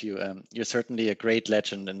thing to you. You're certainly a great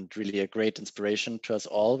legend and really a great inspiration to us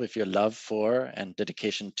all with your love for and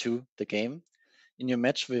dedication to the game. In your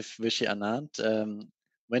match with Vishy Anand,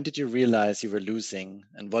 when did you realize you were losing,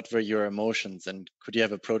 and what were your emotions, and could you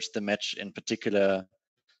have approached the match, in particular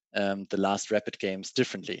the last rapid games,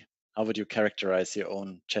 differently? How would you characterize your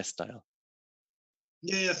own chess style?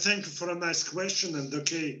 Thank you for a nice question, and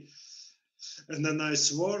and the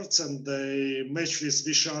nice words. And the match with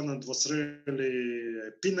Vishy Anand was really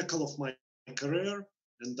a pinnacle of my career.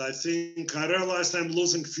 And I think I realized I'm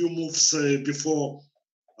losing few moves before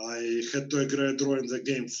I had to agree a draw in the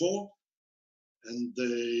game 4. And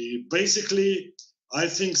basically, I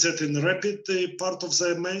think that in rapid part of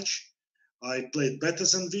the match, I played better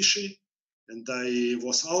than Vichy, and I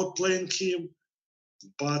was outplaying him.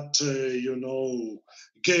 But,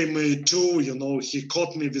 game 2, he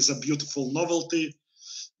caught me with a beautiful novelty.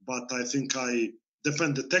 But I think I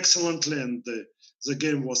defended excellently, and the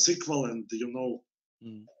game was equal. And,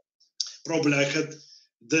 probably I had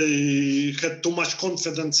too much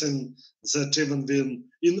confidence in that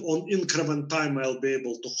even on increment time I'll be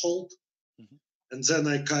able to hold. And then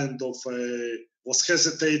I kind of was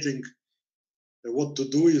hesitating what to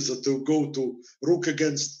do, is to go to rook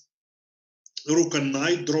against rook and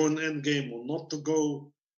knight, draw an endgame, or not to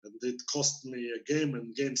go. And it cost me a game,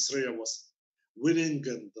 and game 3 I was winning,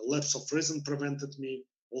 and the lapse of reason prevented me.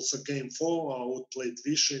 Also game 4 I outplayed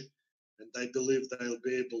Vichy, and I believed I'll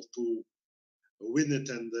be able to win it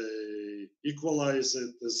and equalize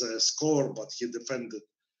it as a score, but he defended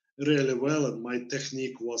really well, and my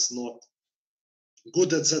technique was not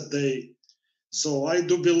good at that day. So I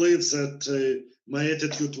do believe that my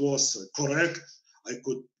attitude was correct. I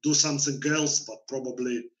could do something else, but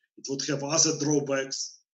probably it would have other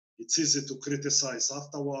drawbacks. It's easy to criticize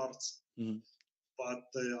afterwards. But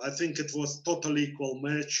I think it was totally equal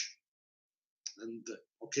match. And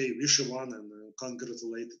okay, Vichy won, and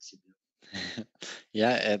congratulated him.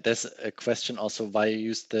 Yeah, there's a question also why you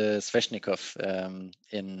used the Sveshnikov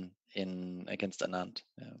in against Anand.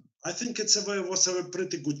 I think it was a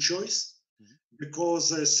pretty good choice,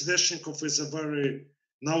 because Sveshnikov is a very,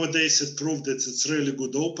 nowadays it proved that it's really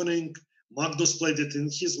good opening. Magnus played it in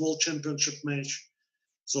his World Championship match.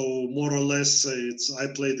 So more or less I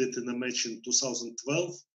played it in a match in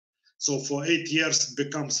 2012. So for 8 years it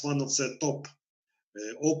becomes one of the top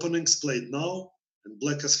openings played now, and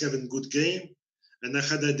Black is having good game. And I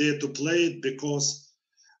had idea to play it because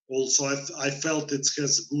also I felt it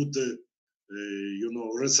has good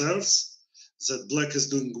reserves, that Black is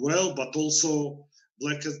doing well, but also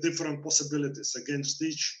Black has different possibilities against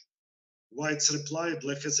each White's reply.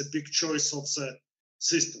 Black has a big choice of the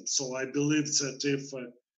system. So I believe that if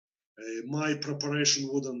my preparation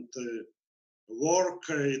wouldn't work,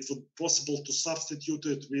 it would be possible to substitute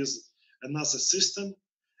it with another system.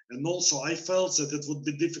 And also I felt that it would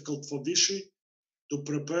be difficult for Vichy to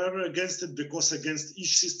prepare against it, because against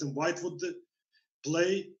each system White would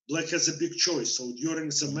play, Black has a big choice. So during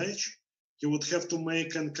the match, he would have to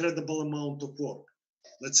make an incredible amount of work.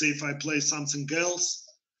 Let's say if I play something else,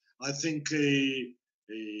 I think he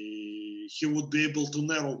would be able to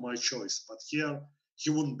narrow my choice. But here, he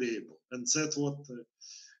wouldn't be able. And that's what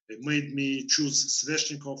made me choose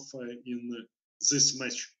Sveshnikov in this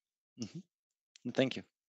match. Thank you.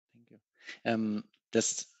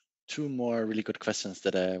 There's 2 more really good questions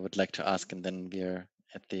that I would like to ask, and then we're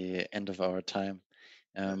at the end of our time.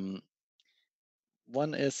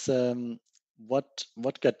 One is, what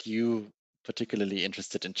got you particularly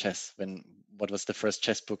interested in chess? What was the first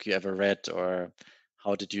chess book you ever read, or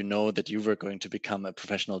how did you know that you were going to become a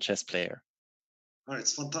professional chess player? All right,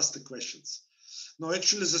 it's fantastic questions. No,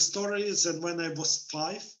 actually, the story is that when I was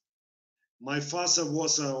 5, my father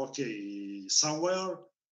was somewhere.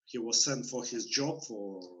 He was sent for his job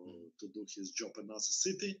to do his job in another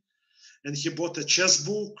city, and he bought a chess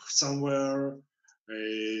book somewhere.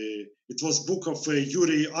 It was book of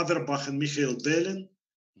Yuri Averbach and Mikhail Belin,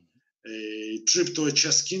 a trip to a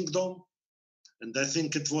chess kingdom, and I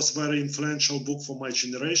think it was very influential book for my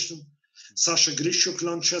generation. Sasha Grishuk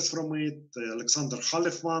learned chess from it, Alexander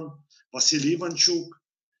Khalifman, Vasily Ivanchuk.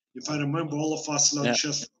 If I remember, all of us learned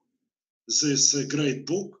chess from this great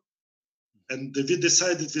book. And we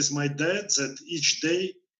decided with my dad that each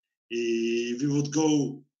day we would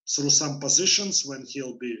go through some positions when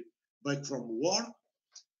he'll be back from war.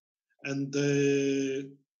 And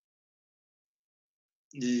we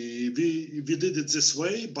did it this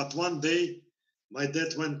way. But one day, my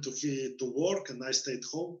dad went to work and I stayed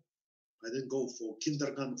home. I didn't go for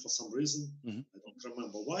kindergarten for some reason. I don't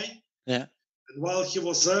remember why. Yeah. And while he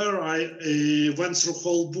was there, I went through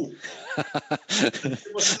whole book.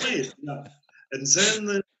 It was amazing. Yeah. And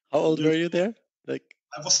then how old were you there? I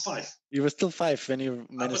was 5. You were still 5 when you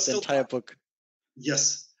managed the entire book.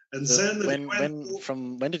 Yes. And then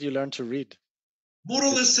when did you learn to read? More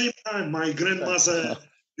or less same time. My grandmother,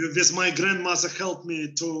 with my grandmother, helped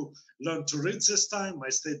me to learn to read this time. I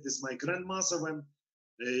stayed with my grandmother when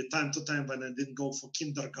time to time when I didn't go for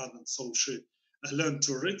kindergarten, so I learned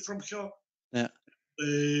to read from her. Yeah.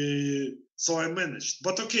 So I managed,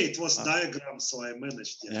 but okay, it was diagrams, so I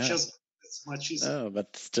managed. Yeah. Just it's much easier. Oh,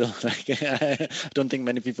 but still, I don't think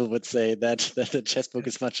many people would say that the chess book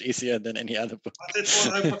is much easier than any other book. But I was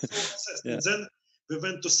so obsessed. And then we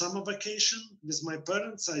went to summer vacation with my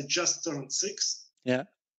parents. I just turned 6. Yeah.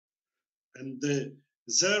 And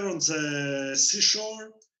there on the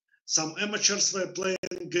seashore, some amateurs were playing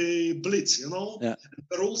blitz, you know. Yeah. And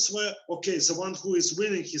the rules were, okay, the one who is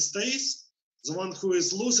winning, he stays. The one who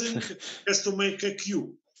is losing has to make a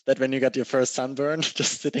cue. Is that when you got your first sunburn,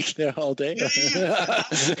 just sitting there all day? Yeah. I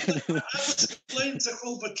was playing the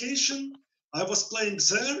whole vacation. I was playing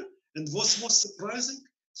there. And what was surprising,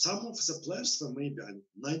 some of the players were maybe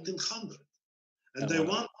 1900. And they won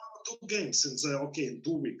 1 or 2 games in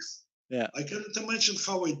 2 weeks. Yeah. I cannot imagine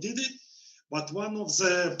how I did it. But one of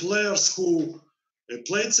the players who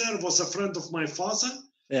played there was a friend of my father.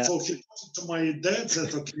 Yeah. So he told to my dad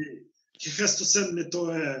that, okay, he has to send me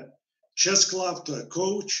to a chess club, to a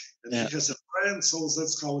coach, and he has a friend. So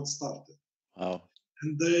that's how it started. Wow.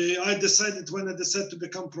 And I decided, when I decided to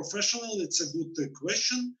become professional, it's a good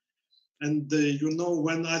question. And,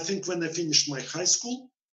 when I finished my high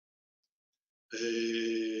school,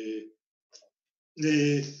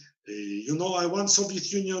 I won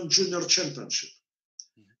Soviet Union Junior Championship.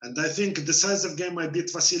 And I think decisive game I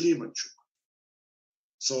beat Vasily Ivanchuk.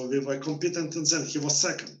 So we were competent, and then he was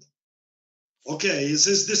second. Okay,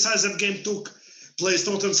 this decisive game took place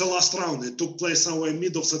not in the last round. It took place somewhere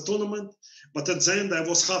mid of the tournament. But at the end, I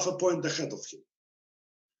was half a point ahead of him.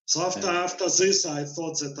 So after this, I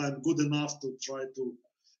thought that I'm good enough to try to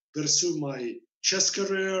pursue my chess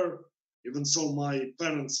career, even though my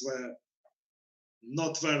parents were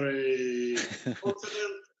not very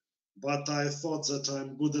confident, but I thought that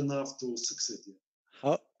I'm good enough to succeed.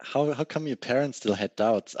 How come your parents still had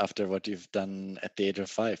doubts after what you've done at the age of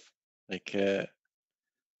 5? Like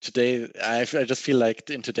today, I just feel like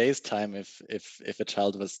in today's time, if a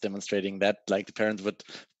child was demonstrating that, like the parents would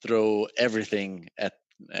throw everything at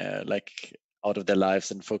out of their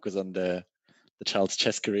lives and focus on the child's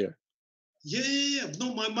chess career. Yeah.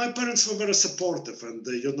 No, my parents were very supportive, and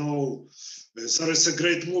there is a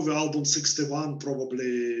great movie, Album 61.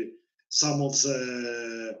 Probably some of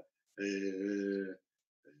the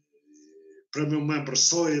premium members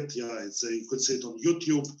saw it. Yeah, you could see it on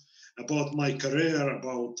YouTube, about my career,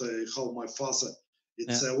 about how my father.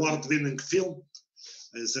 It's an award-winning film.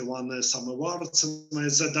 They won some awards.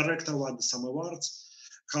 The director won some awards.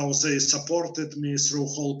 How they supported me through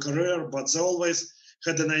whole career, but they always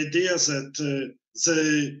had an idea that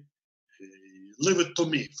they leave it to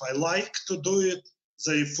me. If I like to do it,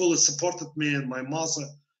 they fully supported me, and my mother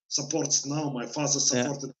supports now. My father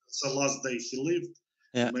supported the last day he lived.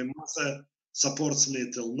 Yeah. My mother supports me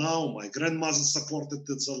till now. My grandmother supported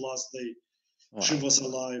it the last day she was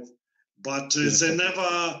alive. But they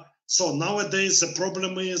never. So nowadays the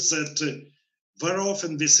problem is that very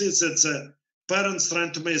often we see that the parents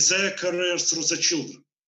trying to make their career through the children.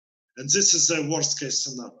 And this is the worst case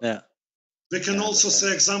scenario. Yeah. We can also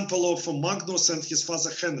see example of Magnus and his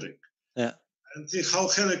father Henrik. Yeah. And how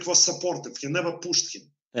Henrik was supportive. He never pushed him.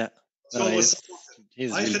 Yeah. No, he's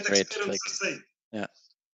I really had great. experienced the same. Yeah.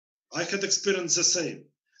 I had experienced the same.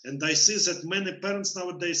 And I see that many parents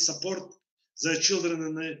nowadays support their children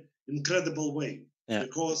in an incredible way. Yeah.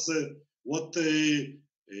 Because what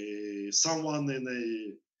someone in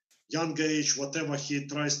a young age, whatever he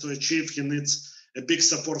tries to achieve, he needs a big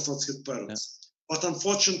support from his parents. Yeah. But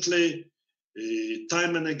unfortunately,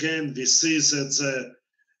 time and again, we see that the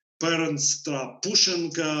parents are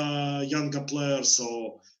pushing younger players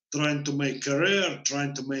or trying to make career,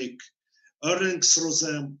 trying to make earnings through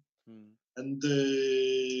them. And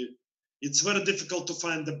it's very difficult to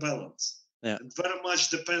find the balance. Yeah. And very much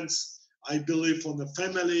depends, I believe, on the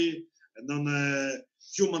family and on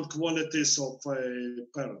human qualities of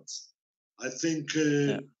parents. I think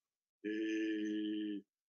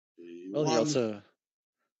well,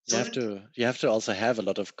 you have to also have a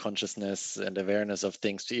lot of consciousness and awareness of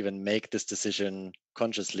things to even make this decision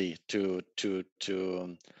consciously to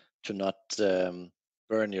not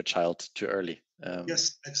burn your child too early.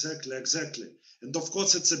 Yes, exactly. And of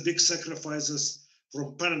course, it's a big sacrifices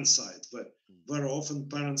from parent side, but very often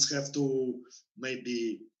parents have to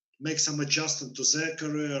maybe make some adjustment to their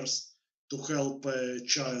careers to help a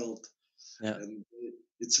child. Yeah. And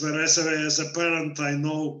it's very, as a parent, I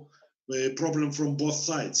know a problem from both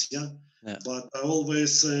sides. Yeah. But I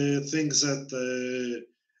always think that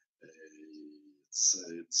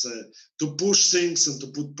it's to push things and to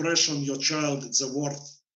put pressure on your child, it's a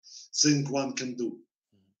worth thing one can do.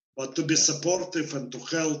 But to be supportive and to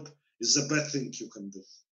help is the best thing you can do.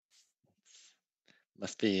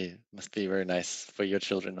 Must be very nice for your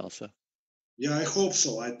children also. Yeah, I hope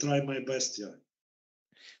so. I try my best. Yeah.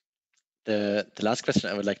 The last question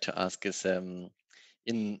I would like to ask is,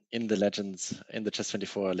 in the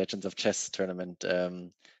Chess24 Legends of Chess tournament,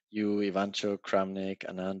 you, Ivancho, Kramnik,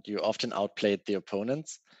 Anand, you often outplayed the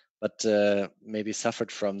opponents, but maybe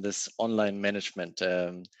suffered from this online management.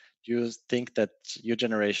 Do you think that your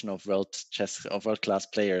generation of world-class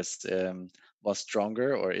players was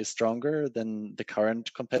stronger or is stronger than the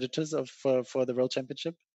current competitors for the World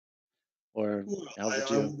Championship? Or how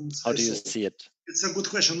do you see it? It's a good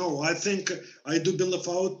question. No, I think I do believe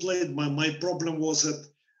I outplayed. My problem was that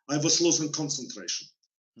I was losing concentration.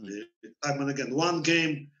 Time and again. One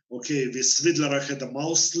game, okay, with Swidler I had a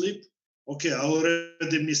mouse slip. Okay, I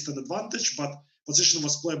already missed an advantage, but position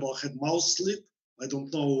was playable. I had mouse slip. I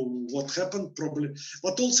don't know what happened, probably,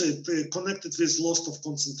 but also it connected with loss of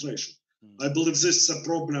concentration. I believe this is a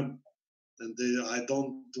problem, and I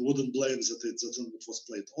wouldn't blame that it was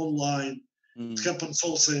played online. It happens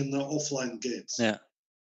also in offline games. Yeah,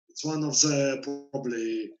 it's one of the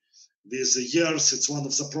probably with the years. It's one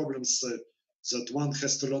of the problems that one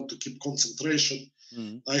has to learn to keep concentration.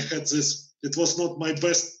 I had this. It was not my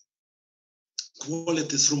best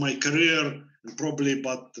quality through my career, and probably,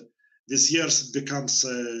 but with years it becomes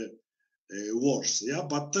worse. Yeah,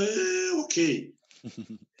 but okay.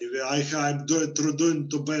 I'm doing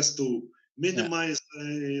the best to minimize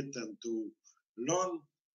it and to learn.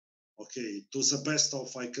 Okay, to the best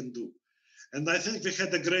of I can do. And I think we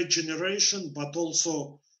had a great generation, but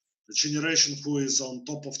also the generation who is on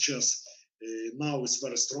top of chess now is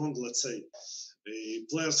very strong. Let's say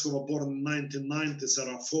players who were born in 1990s, there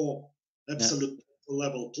are 4 absolute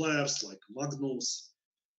level players like Magnus,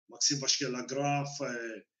 Maxim Vashkela-Graf,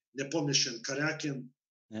 Nepomniachtchi, Karyakin.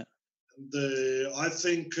 And I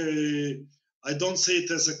think I don't see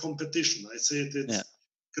it as a competition. I see it's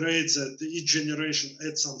great that each generation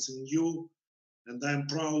adds something new. And I'm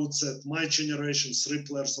proud that my generation, 3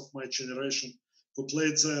 players of my generation who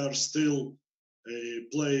played there still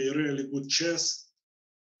play really good chess.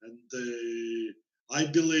 And I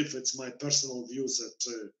believe it's my personal view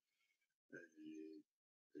that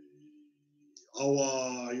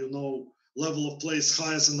our, level of play is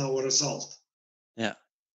higher than our result.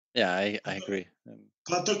 Yeah, I agree.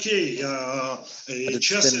 But okay,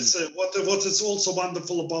 chess is what is also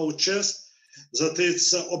wonderful about chess, that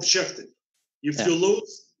it's objective. If you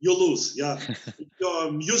lose, you lose. Yeah,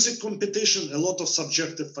 your music competition, a lot of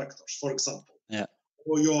subjective factors. For example,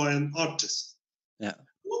 or you are an artist. A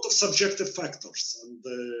lot of subjective factors, and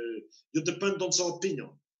you depend on the opinion.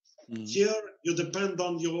 Here, you depend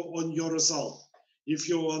on your result. If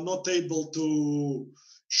you are not able to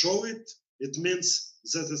show it, it means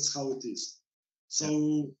that is how it is.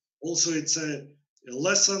 So also it's a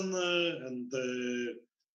lesson and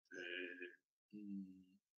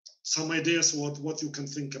some ideas what you can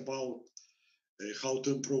think about how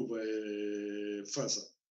to improve further.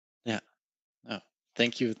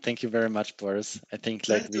 Thank you very much, Boris. I think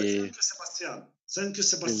thank you, Sebastian. Thank you,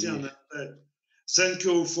 Sebastian. Really... Thank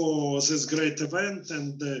you for this great event,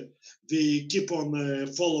 and we keep on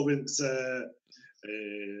following the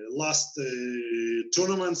last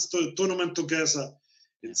tournament together.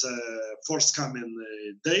 It's forthcoming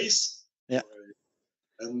days.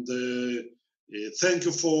 And thank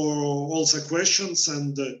you for all the questions,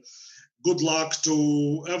 and good luck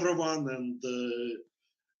to everyone, and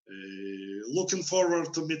looking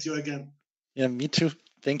forward to meet you again. Yeah, me too.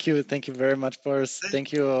 Thank you very much, Boris.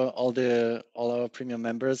 Thank you all our premium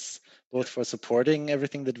members, both for supporting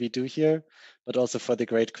everything that we do here, but also for the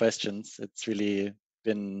great questions. It's really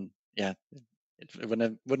been, it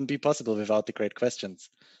wouldn't be possible without the great questions.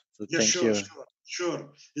 So thank you.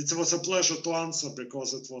 Sure. It was a pleasure to answer,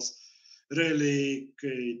 because it was really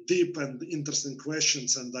deep and interesting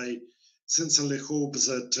questions, and I sincerely hope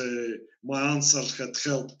that my answer had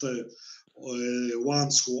helped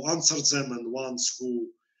ones who answered them and ones who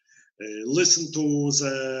listened to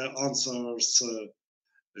the answers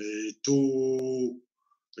to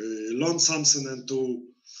learn something and to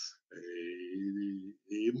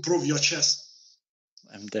improve your chess.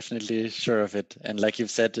 I'm definitely sure of it. And like you've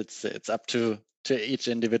said, it's up to each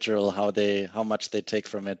individual how much they take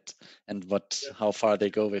from it and how far they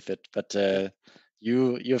go with it. But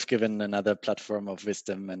you've given another platform of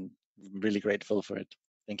wisdom, and I'm really grateful for it.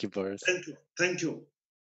 Thank you, Boris. Thank you.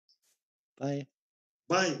 Bye.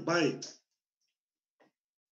 Bye.